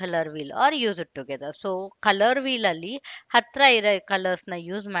the colour wheel R use it together. So colour wheel ಅಲ್ಲಿ ಹತ್ರ ಇರೋ ಕಲರ್ಸ್ ನ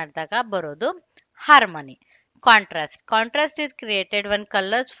ಯೂಸ್ ಮಾಡಿದಾಗ ಬರೋದು harmony. Contrast is created when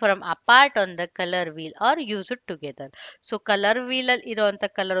colors from apart on the color wheel are used together. So colour wheel ಅಲ್ಲಿ ಇರುವಂತ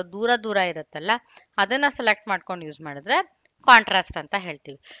colour ದೂರ ದೂರ ಇರುತ್ತಲ್ಲ ಅದನ್ನ ಸೆಲೆಕ್ಟ್ ಮಾಡ್ಕೊಂಡು ಯೂಸ್ ಮಾಡಿದ್ರೆ ಕಾಂಟ್ರಾಸ್ಟ್ ಅಂತ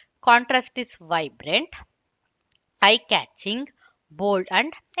ಹೇಳ್ತೀವಿ. Contrast is vibrant, I catching, bold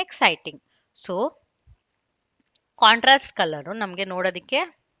and exciting. So contrast colour ನಮಗೆ ನೋಡೋದಕ್ಕೆ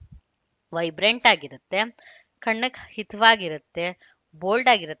ವೈಬ್ರೆಂಟ್ ಆಗಿರುತ್ತೆ, ಕಣ್ಣಿಗೆ ಹಿತವಾಗಿರುತ್ತೆ, ಬೋಲ್ಡ್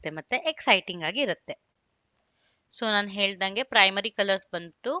ಆಗಿರುತ್ತೆ ಮತ್ತೆ ಎಕ್ಸೈಟಿಂಗ್ ಆಗಿರುತ್ತೆ. ಸೊ ನಾನು ಹೇಳ್ದಂಗೆ ಪ್ರೈಮರಿ ಕಲರ್ಸ್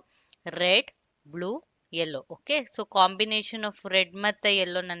ಬಂತು red, blue, yellow. Okay, so combination of red ಮತ್ತೆ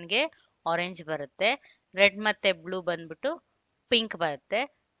ಯೆಲ್ಲೋ ನನಗೆ ಆರೆಂಜ್ ಬರುತ್ತೆ, ರೆಡ್ ಮತ್ತೆ ಬ್ಲೂ ಬಂದ್ಬಿಟ್ಟು ಪಿಂಕ್ ಬರುತ್ತೆ,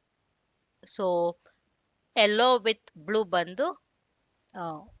 ಸೊ ಯೆಲ್ಲೋ ವಿತ್ ಬ್ಲೂ ಬಂದು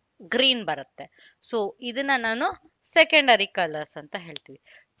ಗ್ರೀನ್ ಬರುತ್ತೆ. ಸೊ ಇದನ್ನ ನಾನು ಸೆಕೆಂಡರಿ ಕಲರ್ಸ್ ಅಂತ ಹೇಳ್ತೀವಿ.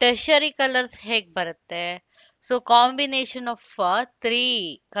 ಟೆರ್ಷರಿ ಕಲರ್ಸ್ ಹೇಗ್ ಬರುತ್ತೆ? ಸೊ ಕಾಂಬಿನೇಷನ್ ಆಫ್ 3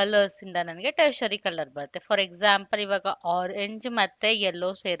 ಕಲರ್ಸ್ ಇಂದ ನನಗೆ ಟೆರ್ಷರಿ ಕಲರ್ ಬರುತ್ತೆ. ಫಾರ್ ಎಕ್ಸಾಂಪಲ್ ಇವಾಗ ಆರೆಂಜ್ ಮತ್ತೆ ಯೆಲ್ಲೋ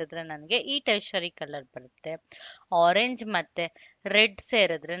ಸೇರಿದ್ರೆ ನನಗೆ ಈ ಟೆರ್ಷರಿ ಕಲರ್ ಬರುತ್ತೆ, ಆರೆಂಜ್ ಮತ್ತೆ ರೆಡ್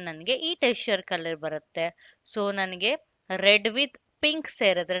ಸೇರಿದ್ರೆ ನನಗೆ ಈ ಟೆರ್ಷರ್ ಕಲರ್ ಬರುತ್ತೆ. ಸೊ ನನಗೆ ರೆಡ್ ವಿತ್ ಪಿಂಕ್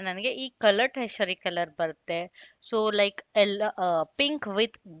ಸೇರಿದ್ರೆ ನನಗೆ ಈ ಕಲರ್ ಟೆರ್ಷರಿ ಕಲರ್ ಬರುತ್ತೆ. ಸೊ ಲೈಕ್ ಎಲ್ಲ ಪಿಂಕ್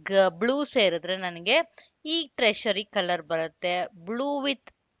ವಿತ್ ಬ್ಲೂ ಸೇರಿದ್ರೆ ನನಗೆ ಈ ಟ್ರೆಷರಿ ಕಲರ್ ಬರುತ್ತೆ. ಬ್ಲೂ ವಿತ್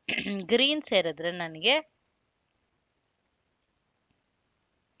ಗ್ರೀನ್ ಸೇರಿದ್ರೆ ನನಗೆ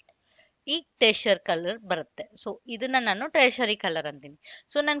ಈ ಟೆಷರ್ ಕಲರ್ ಬರುತ್ತೆ. ಸೊ ಇದನ್ನ ನಾನು ಟ್ರೆಷರಿ ಕಲರ್ ಅಂತೀನಿ.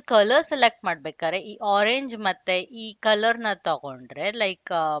 ಸೊ ನಾನು ಕಲರ್ ಸೆಲೆಕ್ಟ್ ಮಾಡ್ಬೇಕಾದ್ರೆ ಈ ಆರೆಂಜ್ ಮತ್ತೆ ಈ ಕಲರ್ನ ತಗೊಂಡ್ರೆ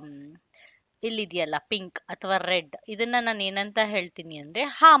ಲೈಕ್ ಇಲ್ಲಿದೆಯಲ್ಲ ಪಿಂಕ್ ಅಥವಾ ರೆಡ್, ಇದನ್ನ ನಾನು ಏನಂತ ಹೇಳ್ತೀನಿ ಅಂದ್ರೆ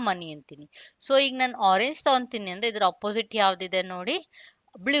ಹಾರ್ಮನಿ ಅಂತೀನಿ. ಸೊ ಈಗ ನಾನು ಆರೆಂಜ್ ತಗೊಂತೀನಿ ಅಂದ್ರೆ ಇದ್ರ ಅಪೋಸಿಟ್ ಯಾವ್ದಿದೆ ನೋಡಿ,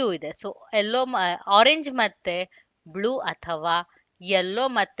 ಬ್ಲೂ ಇದೆ. ಸೊ ಎಲ್ಲೋ ಆರೆಂಜ್ ಮತ್ತೆ ಬ್ಲೂ ಅಥವಾ ಯೆಲ್ಲೋ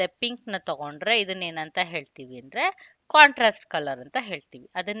ಮತ್ತೆ ಪಿಂಕ್ ನ ತಗೊಂಡ್ರೆ ಇದನ್ನ ಏನಂತ ಹೇಳ್ತೀವಿ ಅಂದ್ರೆ ಕಾಂಟ್ರಾಸ್ಟ್ ಕಲರ್ ಅಂತ ಹೇಳ್ತೀವಿ.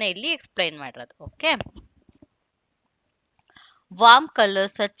 ಅದನ್ನ ಇಲ್ಲಿ ಎಕ್ಸ್ಪ್ಲೈನ್ ಮಾಡಿರೋದು. Okay, warm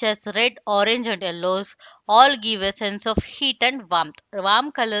colors such as red, orange and yellows all give a sense of heat and warmth. Warm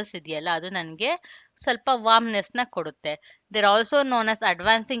colors ಇದೆಯಲ್ಲ ಅದು ನನಗೆ ಸ್ವಲ್ಪ ವಾರ್ಮ್ನೆಸ್ ನ ಕೊಡುತ್ತೆ. There also known as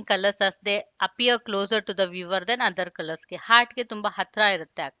advancing colours as they appear closer to the viewer than other colors. ಗೆ ಹಾರ್ಟ್ಗೆ ತುಂಬಾ ಹತ್ರ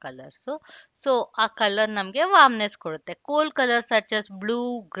ಇರುತ್ತೆ ಆ ಕಲರ್ಸ್. ಸೊ ಆ ಕಲರ್ ನಮಗೆ ವಾರ್ಮ್ನೆಸ್ ಕೊಡುತ್ತೆ. Cool colours such as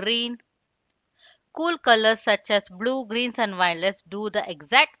blue, green. Cool colors such as blue, greens, and violets do the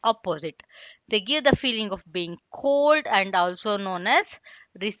exact opposite. They give the feeling of being cold and also known as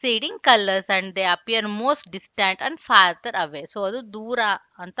receding colors, and they appear most distant and farther away. So ಅದು ದೂರ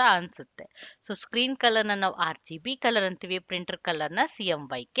ಅಂತ ಅನ್ಸುತ್ತೆ. So screen ಕಲರ್ನ ನಾವು RGB colour ಅಂತೀವಿ, printer ಕಲರ್ನ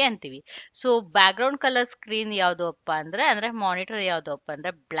CMYK ಅಂತೀವಿ. So back ground colour screen ಯಾವ್ದಪ್ಪ ಅಂದ್ರೆ ಮಾನಿಟರ್ ಯಾವ್ದಪ್ಪ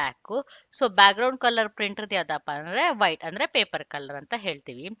ಅಂದ್ರೆ black. So back ground colour printer ಯಾವ್ದಪ್ಪ ಅಂದ್ರೆ ವೈಟ್, ಅಂದ್ರೆ ಪೇಪರ್ ಕಲರ್ ಅಂತ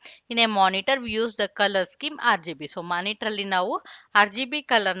ಹೇಳ್ತೀವಿ. In a monitor we use the colour scheme RGB. So monitor ಅಲ್ಲಿ ನಾವು RGB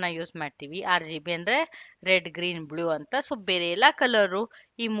ಕಲರ್ ನ ಯೂಸ್ ಮಾಡ್ತೀವಿ. RGB ಅಂದ್ರೆ ರೆಡ್, ಗ್ರೀನ್, ಬ್ಲೂ ಅಂತ. ಸೊ ಬೇರೆ ಎಲ್ಲಾ ಕಲರು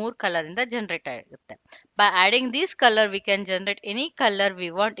ಈ 3 ಕಲರ್ ಇಂದ ಜನರೇಟ್ ಆಗುತ್ತೆ. By adding these colour we can generate any colour we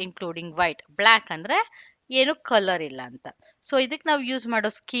want including white. Black ಅಂದ್ರೆ ಏನು ಕಲರ್ ಇಲ್ಲ ಅಂತ. ಸೊ ಇದಕ್ಕೆ ನಾವು ಯೂಸ್ ಮಾಡೋ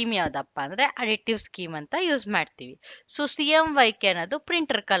ಸ್ಕೀಮ್ ಯಾವ್ದಪ್ಪ ಅಂದ್ರೆ ಅಡಿಟಿವ್ ಸ್ಕೀಮ್ ಅಂತ ಯೂಸ್ ಮಾಡ್ತೀವಿ. ಸೊ CMYK ಅನ್ನೋದು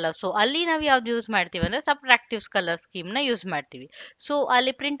ಪ್ರಿಂಟರ್ ಕಲರ್. ಸೊ ಅಲ್ಲಿ ನಾವು ಯಾವ್ದು ಯೂಸ್ ಮಾಡ್ತೀವಿ ಅಂದ್ರೆ ಸಬ್ಟ್ರಾಕ್ಟಿವ್ ಕಲರ್ ಸ್ಕೀಮ್ ನ ಯೂಸ್ ಮಾಡ್ತೀವಿ. ಸೊ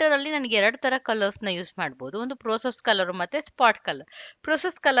ಅಲ್ಲಿ ಪ್ರಿಂಟರ್ ಅಲ್ಲಿ ನನಗೆ 2 ತರ ಕಲರ್ಸ್ ನ ಯೂಸ್ ಮಾಡ್ಬೋದು. ಒಂದು ಪ್ರೋಸೆಸ್ ಕಲರ್ ಮತ್ತೆ ಸ್ಪಾಟ್ ಕಲರ್.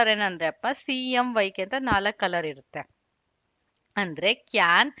 ಪ್ರೋಸೆಸ್ ಕಲರ್ ಏನಂದ್ರೆ CMYK ಅಂತ 4 ಕಲರ್ ಇರುತ್ತೆ. ಅಂದ್ರೆ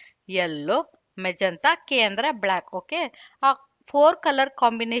ಕ್ಯಾನ್, ಯೆಲ್ಲೋ, ಮೆಜಂತಾ, ಕೆ ಅಂದ್ರೆ ಬ್ಲ್ಯಾಕ್. ಓಕೆ, ಆ 4 ಕಲರ್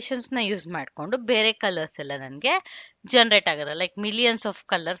ಕಾಂಬಿನೇಷನ್ಸ್ ನ ಯೂಸ್ ಮಾಡ್ಕೊಂಡು ಬೇರೆ ಕಲರ್ಸ್ ಎಲ್ಲ ನನಗೆ ಜನರೇಟ್ ಆಗುತ್ತೆ. ಲೈಕ್ ಮಿಲಿಯನ್ಸ್ ಆಫ್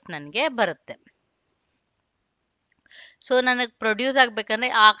ಕಲರ್ಸ್ ನನಗೆ ಬರುತ್ತೆ. ಸೊ ನನಗೆ ಪ್ರೊಡ್ಯೂಸ್ ಆಗ್ಬೇಕಂದ್ರೆ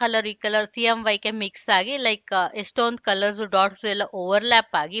ಆ ಕಲರ್ ಈ ಕಲರ್ CMYK ಮಿಕ್ಸ್ ಆಗಿ ಲೈಕ್ ಎಷ್ಟೊಂದು ಕಲರ್ಸ್ ಡಾಟ್ಸ್ ಎಲ್ಲ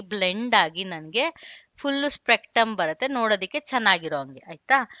ಓವರ್ಲ್ಯಾಪ್ ಆಗಿ ಬ್ಲೆಂಡ್ ಆಗಿ ನನಗೆ ಫುಲ್ ಸ್ಪೆಕ್ಟಮ್ ಬರುತ್ತೆ, ನೋಡೋದಕ್ಕೆ ಚೆನ್ನಾಗಿರೋ ಹಂಗೆ.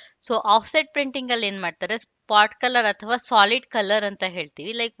 ಆಯ್ತಾ? ಸೊ ಆಫ್ಸೆಟ್ ಪ್ರಿಂಟಿಂಗ್ ಅಲ್ಲಿ ಏನ್ ಮಾಡ್ತಾರೆ, ಸ್ಪಾಟ್ ಕಲರ್ ಅಥವಾ ಸಾಲಿಡ್ ಕಲರ್ ಅಂತ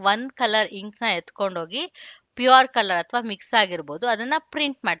ಹೇಳ್ತೀವಿ. ಲೈಕ್ ಒಂದ್ ಕಲರ್ ಇಂಕ್ ನ ಎತ್ಕೊಂಡೋಗಿ ಪ್ಯೂರ್ ಕಲರ್ ಅಥವಾ ಮಿಕ್ಸ್ ಆಗಿರ್ಬೋದು ಅದನ್ನ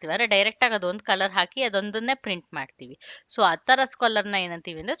ಪ್ರಿಂಟ್ ಮಾಡ್ತೀವಿ. ಅಂದ್ರೆ ಡೈರೆಕ್ಟ್ ಆಗಿ ಅದೊಂದು ಕಲರ್ ಹಾಕಿ ಅದೊಂದನ್ನೇ ಪ್ರಿಂಟ್ ಮಾಡ್ತೀವಿ. ಸೊ ಆ ತರ ಕಲರ್ನ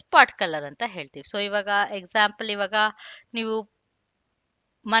ಏನಂತೀವಿ ಅಂದ್ರೆ ಸ್ಪಾಟ್ ಕಲರ್ ಅಂತ ಹೇಳ್ತೀವಿ. ಸೊ ಇವಾಗ ಎಕ್ಸಾಂಪಲ್, ಇವಾಗ ನೀವು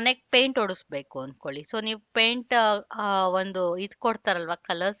ಮನೆಗೆ ಪೇಂಟ್ ಹೊಡಿಸ್ಬೇಕು ಅನ್ಕೊಳ್ಳಿ. ಸೊ ನೀವು ಪೇಂಟ್ ಒಂದು ಇದು ಕೊಡ್ತಾರಲ್ವಾ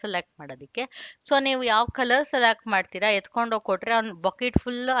ಕಲರ್ ಸೆಲೆಕ್ಟ್ ಮಾಡೋದಕ್ಕೆ. ಸೊ ನೀವು ಯಾವ ಕಲರ್ ಸೆಲೆಕ್ಟ್ ಮಾಡ್ತೀರಾ ಎತ್ಕೊಂಡೋಗಿ ಕೊಟ್ರೆ ಅವ್ನು ಬಕೆಟ್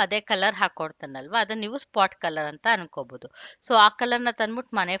ಫುಲ್ ಅದೇ ಕಲರ್ ಹಾಕೊಡ್ತಾನಲ್ವಾ, ಅದನ್ನ ನೀವು ಸ್ಪಾಟ್ ಕಲರ್ ಅಂತ ಅನ್ಕೋಬಹುದು. ಸೊ ಆ ಕಲರ್ನ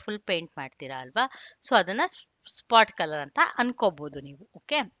ತಂದ್ಬಿಟ್ಟು ಮನೆ ಫುಲ್ ಪೇಂಟ್ ಮಾಡ್ತೀರಾ ಅಲ್ವಾ, ಸೊ ಅದನ್ನ ಸ್ಪಾಟ್ ಕಲರ್ ಅಂತ ಅನ್ಕೋಬಹುದು ನೀವು.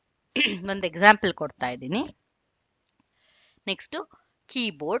 ಓಕೆ, ಒಂದು ಎಕ್ಸಾಂಪಲ್ ಕೊಡ್ತಾ ಇದ್ದೀನಿ. Next,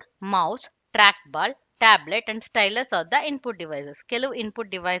 keyboard, mouse, track ball, tablet and stylus are the input devices. ಕೆಲವು ಇನ್ಪುಟ್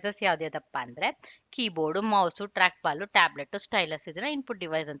ಡಿವೈಸಸ್ ಯಾವ್ದ್ಯಾವ್ದಪ್ಪ ಅಂದ್ರೆ keyboard, mouse, track ball, tablet, stylus ಇದನ್ನ ಇನ್ಪುಟ್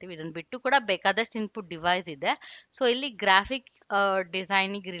ಡಿವೈಸ್ ಅಂತೀವಿ. ಇದನ್ನ ಬಿಟ್ಟು ಕೂಡ ಬೇಕಾದಷ್ಟು ಇನ್ಪುಟ್ ಡಿವೈಸ್ ಇದೆ. ಸೊ ಇಲ್ಲಿ graphic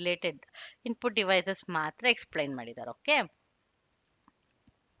designing related input devices ಮಾತ್ರ ಎಕ್ಸ್ಪ್ಲೈನ್ ಮಾಡಿದ್ದಾರೆ. Okay,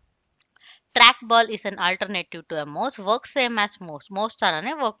 track ball is an alternative to a mouse work same as mouse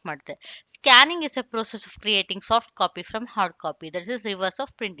ತರಾನೇ ವರ್ಕ್ ಮಾಡುತ್ತೆ. Scanning is A process of creating soft copy from hard copy, that is reverse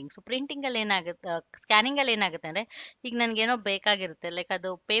of printing. So printing ಅಲ್ಲಿ ಏನಾಗುತ್ತೆ, scanning ಅಲ್ಲಿ ಏನಾಗುತ್ತೆ ಅಂದ್ರೆ, ಈಗ ನನ್ಗೇನೋ ಬೇಕಾಗಿರುತ್ತೆ, like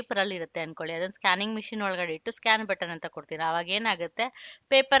ಅದು ಪೇಪರ್ ಅಲ್ಲಿ ಇರುತ್ತೆ ಅನ್ಕೊಳ್ಳಿ, ಅದನ್ನ ಸ್ಕ್ಯಾನಿಂಗ್ ಮಿಷಿನ್ ಒಳಗಡೆ ಇಟ್ಟು ಸ್ಕ್ಯಾನ್ ಬಟನ್ ಅಂತ ಕೊಡ್ತೀನಿ. ಅವಾಗ ಏನಾಗುತ್ತೆ,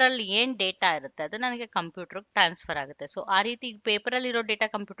 ಪೇಪರ್ ಅಲ್ಲಿ ಏನ್ ಡೇಟಾ ಇರುತ್ತೆ ಅದು ನನಗೆ ಕಂಪ್ಯೂಟರ್ ಟ್ರಾನ್ಸ್ಫರ್ ಆಗುತ್ತೆ. ಸೊ ಆ ರೀತಿ ಪೇಪರ್ ಅಲ್ಲಿ ಇರೋ ಡೇಟಾ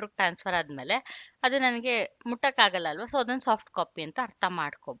ಕಂಪ್ಯೂಟರ್ ಟ್ರಾನ್ಸ್ಫರ್ ಆದ್ಮೇಲೆ ಅದು ನನಗೆ ಮುಟ್ಟಕ್ಕಾಗಲ್ಲ ಅಲ್ವಾ, ಸೊ ಅದನ್ನ ಸಾಫ್ಟ್ ಕಾಪಿ ಅಂತ ಅರ್ಥ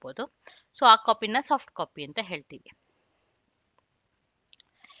ಮಾಡ್ಕೋಬಹುದು. ಸೊ ಆ ಕಾಪಿನ ಸಾಫ್ಟ್ ಕಾಪಿ ಅಂತ ಹೇಳ್ತೀವಿ.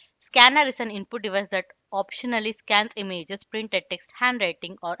 Scanner is an input device that optionally scans images, printed text,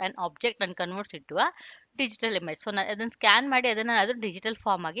 handwriting, or an object and converts it to a digital image. So ಅದನ್ನ ಸ್ಕ್ಯಾನ್ ಮಾಡಿ ಅದನ್ನ ಅದು ಡಿಜಿಟಲ್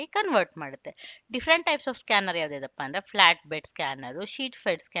ಫಾರ್ಮ್ ಆಗಿ ಕನ್ವರ್ಟ್ ಮಾಡುತ್ತೆ. ಡಿಫ್ರೆಂಟ್ ಟೈಪ್ಸ್ ಆಫ್ ಸ್ಕ್ಯಾನರ್ ಯಾವ್ದಿದಪ್ಪ ಅಂದ್ರೆ, flat bed ಸ್ಕ್ಯಾನರು, sheet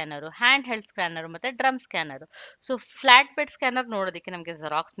Fed ಸ್ಕ್ಯಾನರು, hand held ಸ್ಕ್ಯಾನರು, ಮತ್ತೆ drum ಸ್ಕ್ಯಾನರು. So flat bed scanner ನೋಡೋದಕ್ಕೆ ನಮಗೆ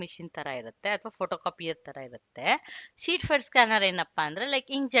ಜೆರಾಕ್ಸ್ ಮಿಷಿನ್ ತರ ಇರುತ್ತೆ ಅಥವಾ ಫೋಟೋ ಕಾಪಿಯರ್ ತರ ಇರುತ್ತೆ. ಶೀಟ್ ಫೆಡ್ ಸ್ಕ್ಯಾನರ್ ಏನಪ್ಪಾ ಅಂದ್ರೆ,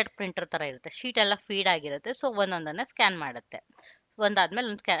 ಲೈಕ್ ಇಂಕ್ ಜೆಟ್ ಪ್ರಿಂಟರ್ ತರ ಇರುತ್ತೆ, ಶೀಟ್ ಎಲ್ಲ ಫೀಡ್ ಆಗಿರುತ್ತೆ, ಸೊ ಒಂದೊಂದನ್ನ ಸ್ಕ್ಯಾನ್ ಮಾಡುತ್ತೆ. ಒಂದಾದ್ಮೇಲೆ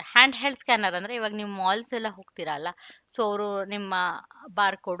ಒಂದು ಸ್ಕ್ಯಾನ್. ಹ್ಯಾಂಡ್ ಹೆಲ್ಡ್ ಸ್ಕ್ಯಾನರ್ ಅಂದ್ರೆ, ಇವಾಗ ನೀವು ಮಾಲ್ಸ್ ಎಲ್ಲ ಹೋಗ್ತಿರಲ್ಲ, ಸೊ ಅವರು ನಿಮ್ಮ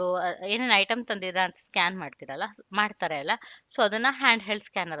ಬಾರ್ ಕೋಡು ಏನೇನು ಐಟಮ್ ತಂದಿರ ಅಂತ ಸ್ಕ್ಯಾನ್ ಮಾಡ್ತಾರೆ ಅಲ್ಲ, ಸೊ ಅದನ್ನ ಹ್ಯಾಂಡ್ ಹೆಲ್ಡ್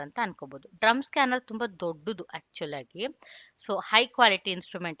ಸ್ಕ್ಯಾನರ್ ಅಂತ ಅನ್ಕೋಬಹುದು. ಡ್ರಮ್ ಸ್ಕ್ಯಾನರ್ ತುಂಬಾ ದೊಡ್ಡದು ಆಕ್ಚುಲ್ ಆಗಿ, ಸೊ ಹೈ ಕ್ವಾಲಿಟಿ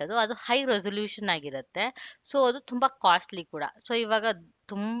ಇನ್ಸ್ಟ್ರೂಮೆಂಟ್ ಅದು ಹೈ ರೆಸೊಲ್ಯೂಷನ್ ಆಗಿರುತ್ತೆ, ಸೊ ಅದು ತುಂಬಾ ಕಾಸ್ಟ್ಲಿ ಕೂಡ. ಸೊ ಇವಾಗ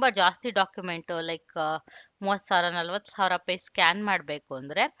ತುಂಬಾ ಜಾಸ್ತಿ ಡಾಕ್ಯುಮೆಂಟ್ ಲೈಕ್ 30,000 40,000 ಪೇಜ್ ಸ್ಕ್ಯಾನ್ ಮಾಡಬೇಕು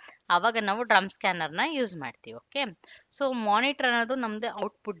ಅಂದ್ರೆ ಅವಾಗ ನಾವು ಡ್ರಮ್ ಸ್ಕ್ಯಾನರ್ನ ಯೂಸ್ ಮಾಡ್ತೀವಿ. ಓಕೆ, ಸೊ ಮಾನಿಟರ್ ಅನ್ನೋದು ನಮ್ದು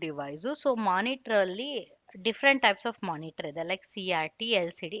ಔಟ್ಪುಟ್ ಡಿವೈಸ್. ಸೊ ಮಾನಿಟರ್ ಅಲ್ಲಿ ಡಿಫ್ರೆಂಟ್ ಟೈಪ್ಸ್ ಆಫ್ ಮಾನಿಟರ್ ಇದೆ, ಲೈಕ್ CRT,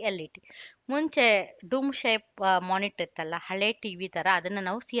 LCD, LED. ಮುಂಚೆ ಡೂಮ್ ಶೇಪ್ ಮಾನಿಟರ್ ಇತ್ತಲ್ಲ, ಹಳೆ ಟಿವಿ ತರ, ಅದನ್ನ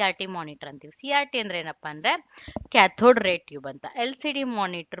ನಾವು CRT ಮಾನಿಟರ್ ಅಂತೀವಿ. CRT ಅಂದ್ರೆ ಏನಪ್ಪಾ ಅಂದ್ರೆ ಕ್ಯಾಥೋಡ್ ರೇ ಟ್ಯೂಬ್ ಅಂತ. LCD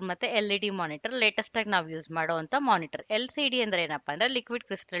ಮಾನಿಟರ್ ಮತ್ತೆ LED ಮಾನಿಟರ್ ಲೇಟೆಸ್ಟ್ ಆಗಿ ನಾವು ಯೂಸ್ ಮಾಡುವಂತ ಮಾನಿಟರ್. LCD ಅಂದ್ರೆ ಏನಪ್ಪಾ ಅಂದ್ರೆ ಲಿಕ್ವಿಡ್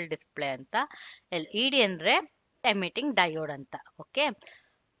ಕ್ರಿಸ್ಟಲ್ ಡಿಸ್ಪ್ಲೇ ಅಂತ. LED ಅಂದ್ರೆ ಎಮಿಟಿಂಗ್ ಡಯೋಡ್ ಅಂತ. ಓಕೆ,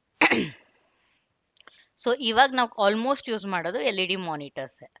 ಸೊ ಇವಾಗ ನಾವು ಆಲ್ಮೋಸ್ಟ್ ಯೂಸ್ ಮಾಡೋದು LED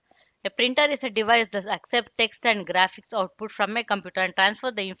monitors. A printer is a device that accepts text and graphics output from a computer and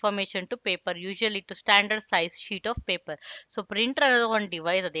transfer the information to paper, usually to standard size sheet of paper. So printer ಅನ್ನೋದು ಒಂದು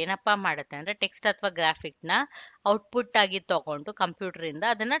device, ಅದೇನಪ್ಪ ಮಾಡುತ್ತೆ ಅಂದ್ರೆ text ಅಥವಾ graphic ನ output ಆಗಿ ತಗೊಂಡು computer ಇಂದ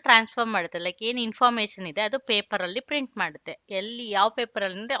ಅದನ್ನ ಟ್ರಾನ್ಸ್ಫರ್ ಮಾಡುತ್ತೆ. ಲೈಕ್ ಏನ್ ಇನ್ಫಾರ್ಮೇಶನ್ ಇದೆ ಅದು ಪೇಪರ್ ಅಲ್ಲಿ ಪ್ರಿಂಟ್ ಮಾಡುತ್ತೆ. ಎಲ್ಲಿ ಯಾವ ಪೇಪರ್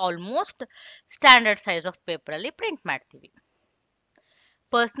ಅಲ್ಲಿ ಅಂದ್ರೆ almost standard size of paper ಅಲ್ಲಿ ಪ್ರಿಂಟ್ ಮಾಡ್ತೀವಿ.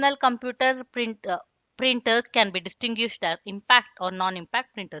 Personal computer printers can be distinguished as impact or non-impact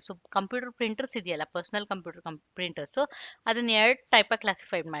printers. So computer printers ಇದೆಯಲ್ಲ, ಪರ್ಸನಲ್ ಕಂಪ್ಯೂಟರ್ ಪ್ರಿಂಟರ್ಸ್, ಅದನ್ನ ಎರಡು ಟೈಪ್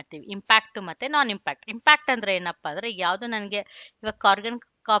ಕ್ಲಾಸಿಫೈಡ್ ಮಾಡ್ತೀವಿ, ಇಂಪ್ಯಾಕ್ಟ್ ಮತ್ತೆ ನಾನ್ ಇಂಪ್ಯಾಕ್ಟ್. ಇಂಪ್ಯಾಕ್ಟ್ ಅಂದ್ರೆ ಏನಪ್ಪಾ ಅಂದ್ರೆ, ಯಾವ್ದು ನನಗೆ ಇವಾಗ ಕಾರ್ಗನ್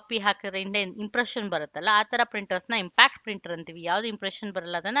ಕಾಪಿ ಹಾಕಿದ್ರೆ ಹಿಂದೆ ಇಂಪ್ರೆಷನ್ ಬರುತ್ತಲ್ಲ, ಆ ತರ ಪ್ರಿಂಟರ್ಸ್ ನ ಇಂಪ್ಯಾಕ್ಟ್ ಪ್ರಿಂಟರ್ ಅಂತೀವಿ. ಯಾವ್ದು ಇಂಪ್ರೆಷನ್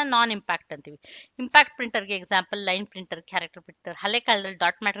ಬರಲ್ಲ ಅದನ್ನ ನಾನ್ ಇಂಪ್ಯಾಕ್ಟ್ ಅಂತೀವಿ. Impact ಪ್ರಿಂಟರ್ಗೆ example line printer, character printer, ಹಳೆ ಕಾಲದಲ್ಲಿ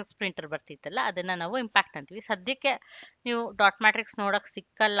ಡಾಟ್ ಮ್ಯಾಟ್ರಿಕ್ಸ್ ಪ್ರಿಂಟರ್ ಬರ್ತಿತ್ತಲ್ಲ, ಅದನ್ನ ನಾವು ಇಂಪ್ಯಾಕ್ಟ್ ಅಂತೀವಿ. ಸದ್ಯಕ್ಕೆ ನೀವು ಡಾಟ್ ಮ್ಯಾಟ್ರಿಕ್ಸ್ ನೋಡಕ್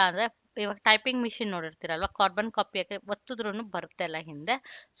ಸಿಕ್ಕಲ್ಲ ಅಂದ್ರೆ, ಇವಾಗ ಟೈಪಿಂಗ್ ಮಿಷಿನ್ ನೋಡಿರ್ತೀರಲ್ವಾ, ಕಾರ್ಬನ್ ಕಾಪಿ ಹಾಕಿ ಒತ್ತಿದ್ರು ಬರುತ್ತೆ ಅಲ್ಲ ಹಿಂದೆ,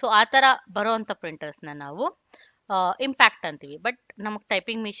 ಸೊ ಆ ತರ ಬರೋಂಥ ಪ್ರಿಂಟರ್ಸ್ ನಾವು ಇಂಪ್ಯಾಕ್ಟ್ ಅಂತೀವಿ. ಬಟ್ ನಮಗ್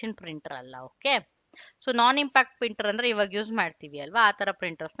ಟೈಪಿಂಗ್ ಮಿಷಿನ್ ಪ್ರಿಂಟರ್ ಅಲ್ಲ. ಓಕೆ, ಸೊ ನಾನ್ ಇಂಪ್ಯಾಕ್ಟ್ ಪ್ರಿಂಟರ್ ಅಂದ್ರೆ ಇವಾಗ ಯೂಸ್ ಮಾಡ್ತೀವಿ ಅಲ್ವಾ, ಆ ತರ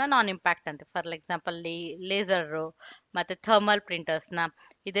ಪ್ರಿಂಟರ್ಸ್ ನ ನಾನ್ ಇಂಪ್ಯಾಕ್ಟ್ ಅಂತೀವಿ. ಫಾರ್ ಎಕ್ಸಾಂಪಲ್ ಲೇಸರ್ ಮತ್ತೆ ಥರ್ಮಲ್ ಪ್ರಿಂಟರ್ಸ್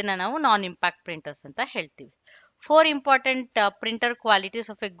ಇದನ್ನ ನಾವು ನಾನ್ ಇಂಪ್ಯಾಕ್ಟ್ ಪ್ರಿಂಟರ್ಸ್ ಅಂತ ಹೇಳ್ತೀವಿ. Four important printer qualities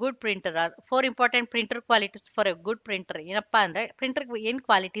of a good printer are four important printer qualities for a good printer. ಏನಪ್ಪಾ ಅಂದ್ರೆ ಪ್ರಿಂಟರ್ ಏನ್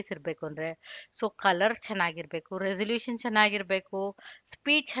ಕ್ವಾಲಿಟೀಸ್ ಇರಬೇಕು ಅಂದ್ರೆ, ಸೊ ಕಲರ್ ಚೆನ್ನಾಗಿರ್ಬೇಕು, ರೆಸೊಲ್ಯೂಷನ್ ಚೆನ್ನಾಗಿರ್ಬೇಕು,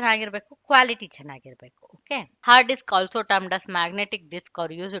 ಸ್ಪೀಡ್ ಚೆನ್ನಾಗಿರ್ಬೇಕು, ಕ್ವಾಲಿಟಿ ಚೆನ್ನಾಗಿರ್ಬೇಕು. Okay, hard disk also termed as magnetic disc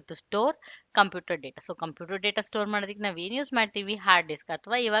R use to store computer data. So computer data store ಮಾಡೋದಕ್ಕೆ ನಾವ್ ಏನ್ ಯೂಸ್ ಮಾಡ್ತೀವಿ, ಹಾರ್ಡ್ ಡಿಸ್ಕ್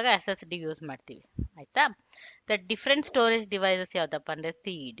ಅಥವಾ ಇವಾಗ SSD ಯೂಸ್ ಮಾಡ್ತೀವಿ. ಆಯ್ತಾ, ದ ಡಿಫ್ರೆಂಟ್ ಸ್ಟೋರೇಜ್ ಡಿವೈಸಸ್ ಯಾವ್ದಪ್ಪ ಅಂದ್ರೆ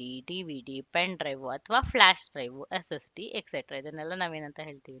CD, DVD, ಪೆನ್ ಡ್ರೈವ್ ಅಥವಾ ಫ್ಲಾಶ್ ಡ್ರೈವ್, SSD ಎಕ್ಸೆಟ್ರಾ. ಇದನ್ನೆಲ್ಲ ನಾವೇನಂತ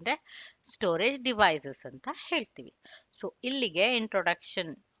ಹೇಳ್ತೀವಿ ಅಂದ್ರೆ ಸ್ಟೋರೇಜ್ ಡಿವೈಸಸ್ ಅಂತ ಹೇಳ್ತೀವಿ. ಸೊ ಇಲ್ಲಿಗೆ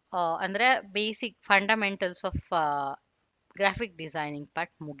ಇಂಟ್ರೊಡಕ್ಷನ್ ಅಂದ್ರೆ basic fundamentals of graphic designing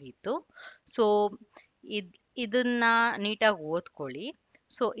part ಮುಗೀತು. ಸೊ ಇದನ್ನ ನೀಟಾಗಿ ಓದ್ಕೊಳ್ಳಿ.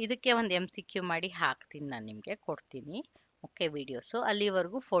 ಸೊ ಇದಕ್ಕೆ ಒಂದು MCQ ಮಾಡಿ ಹಾಕ್ತೀನಿ, ನಾನು ನಿಮಗೆ ಕೊಡ್ತೀನಿ. ಓಕೆ, ವಿಡಿಯೋಸು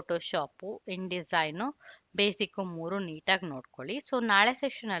ಅಲ್ಲಿವರೆಗೂ ಫೋಟೋಶಾಪು, ಇನ್ ಡಿಸೈನು, ಬೇಸಿಕ್ಕು ಮೂರು ನೀಟಾಗಿ ನೋಡ್ಕೊಳ್ಳಿ. ಸೊ ನಾಳೆ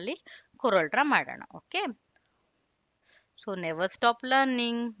ಸೆಷನ್ ಅಲ್ಲಿ ಕೊರಲ್ ಡ್ರಾ ಮಾಡೋಣ. Okay, so never stop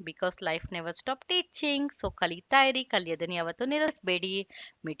learning because life never stop teaching. So ಕಲಿತಾ ಇರಿ, ಕಲಿಯೋದನ್ನ ಯಾವತ್ತೂ ನಿಲ್ಲಿಸಬೇಡಿ.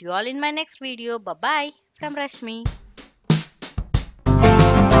 Meet you all in my next video. Bye from Rashmi.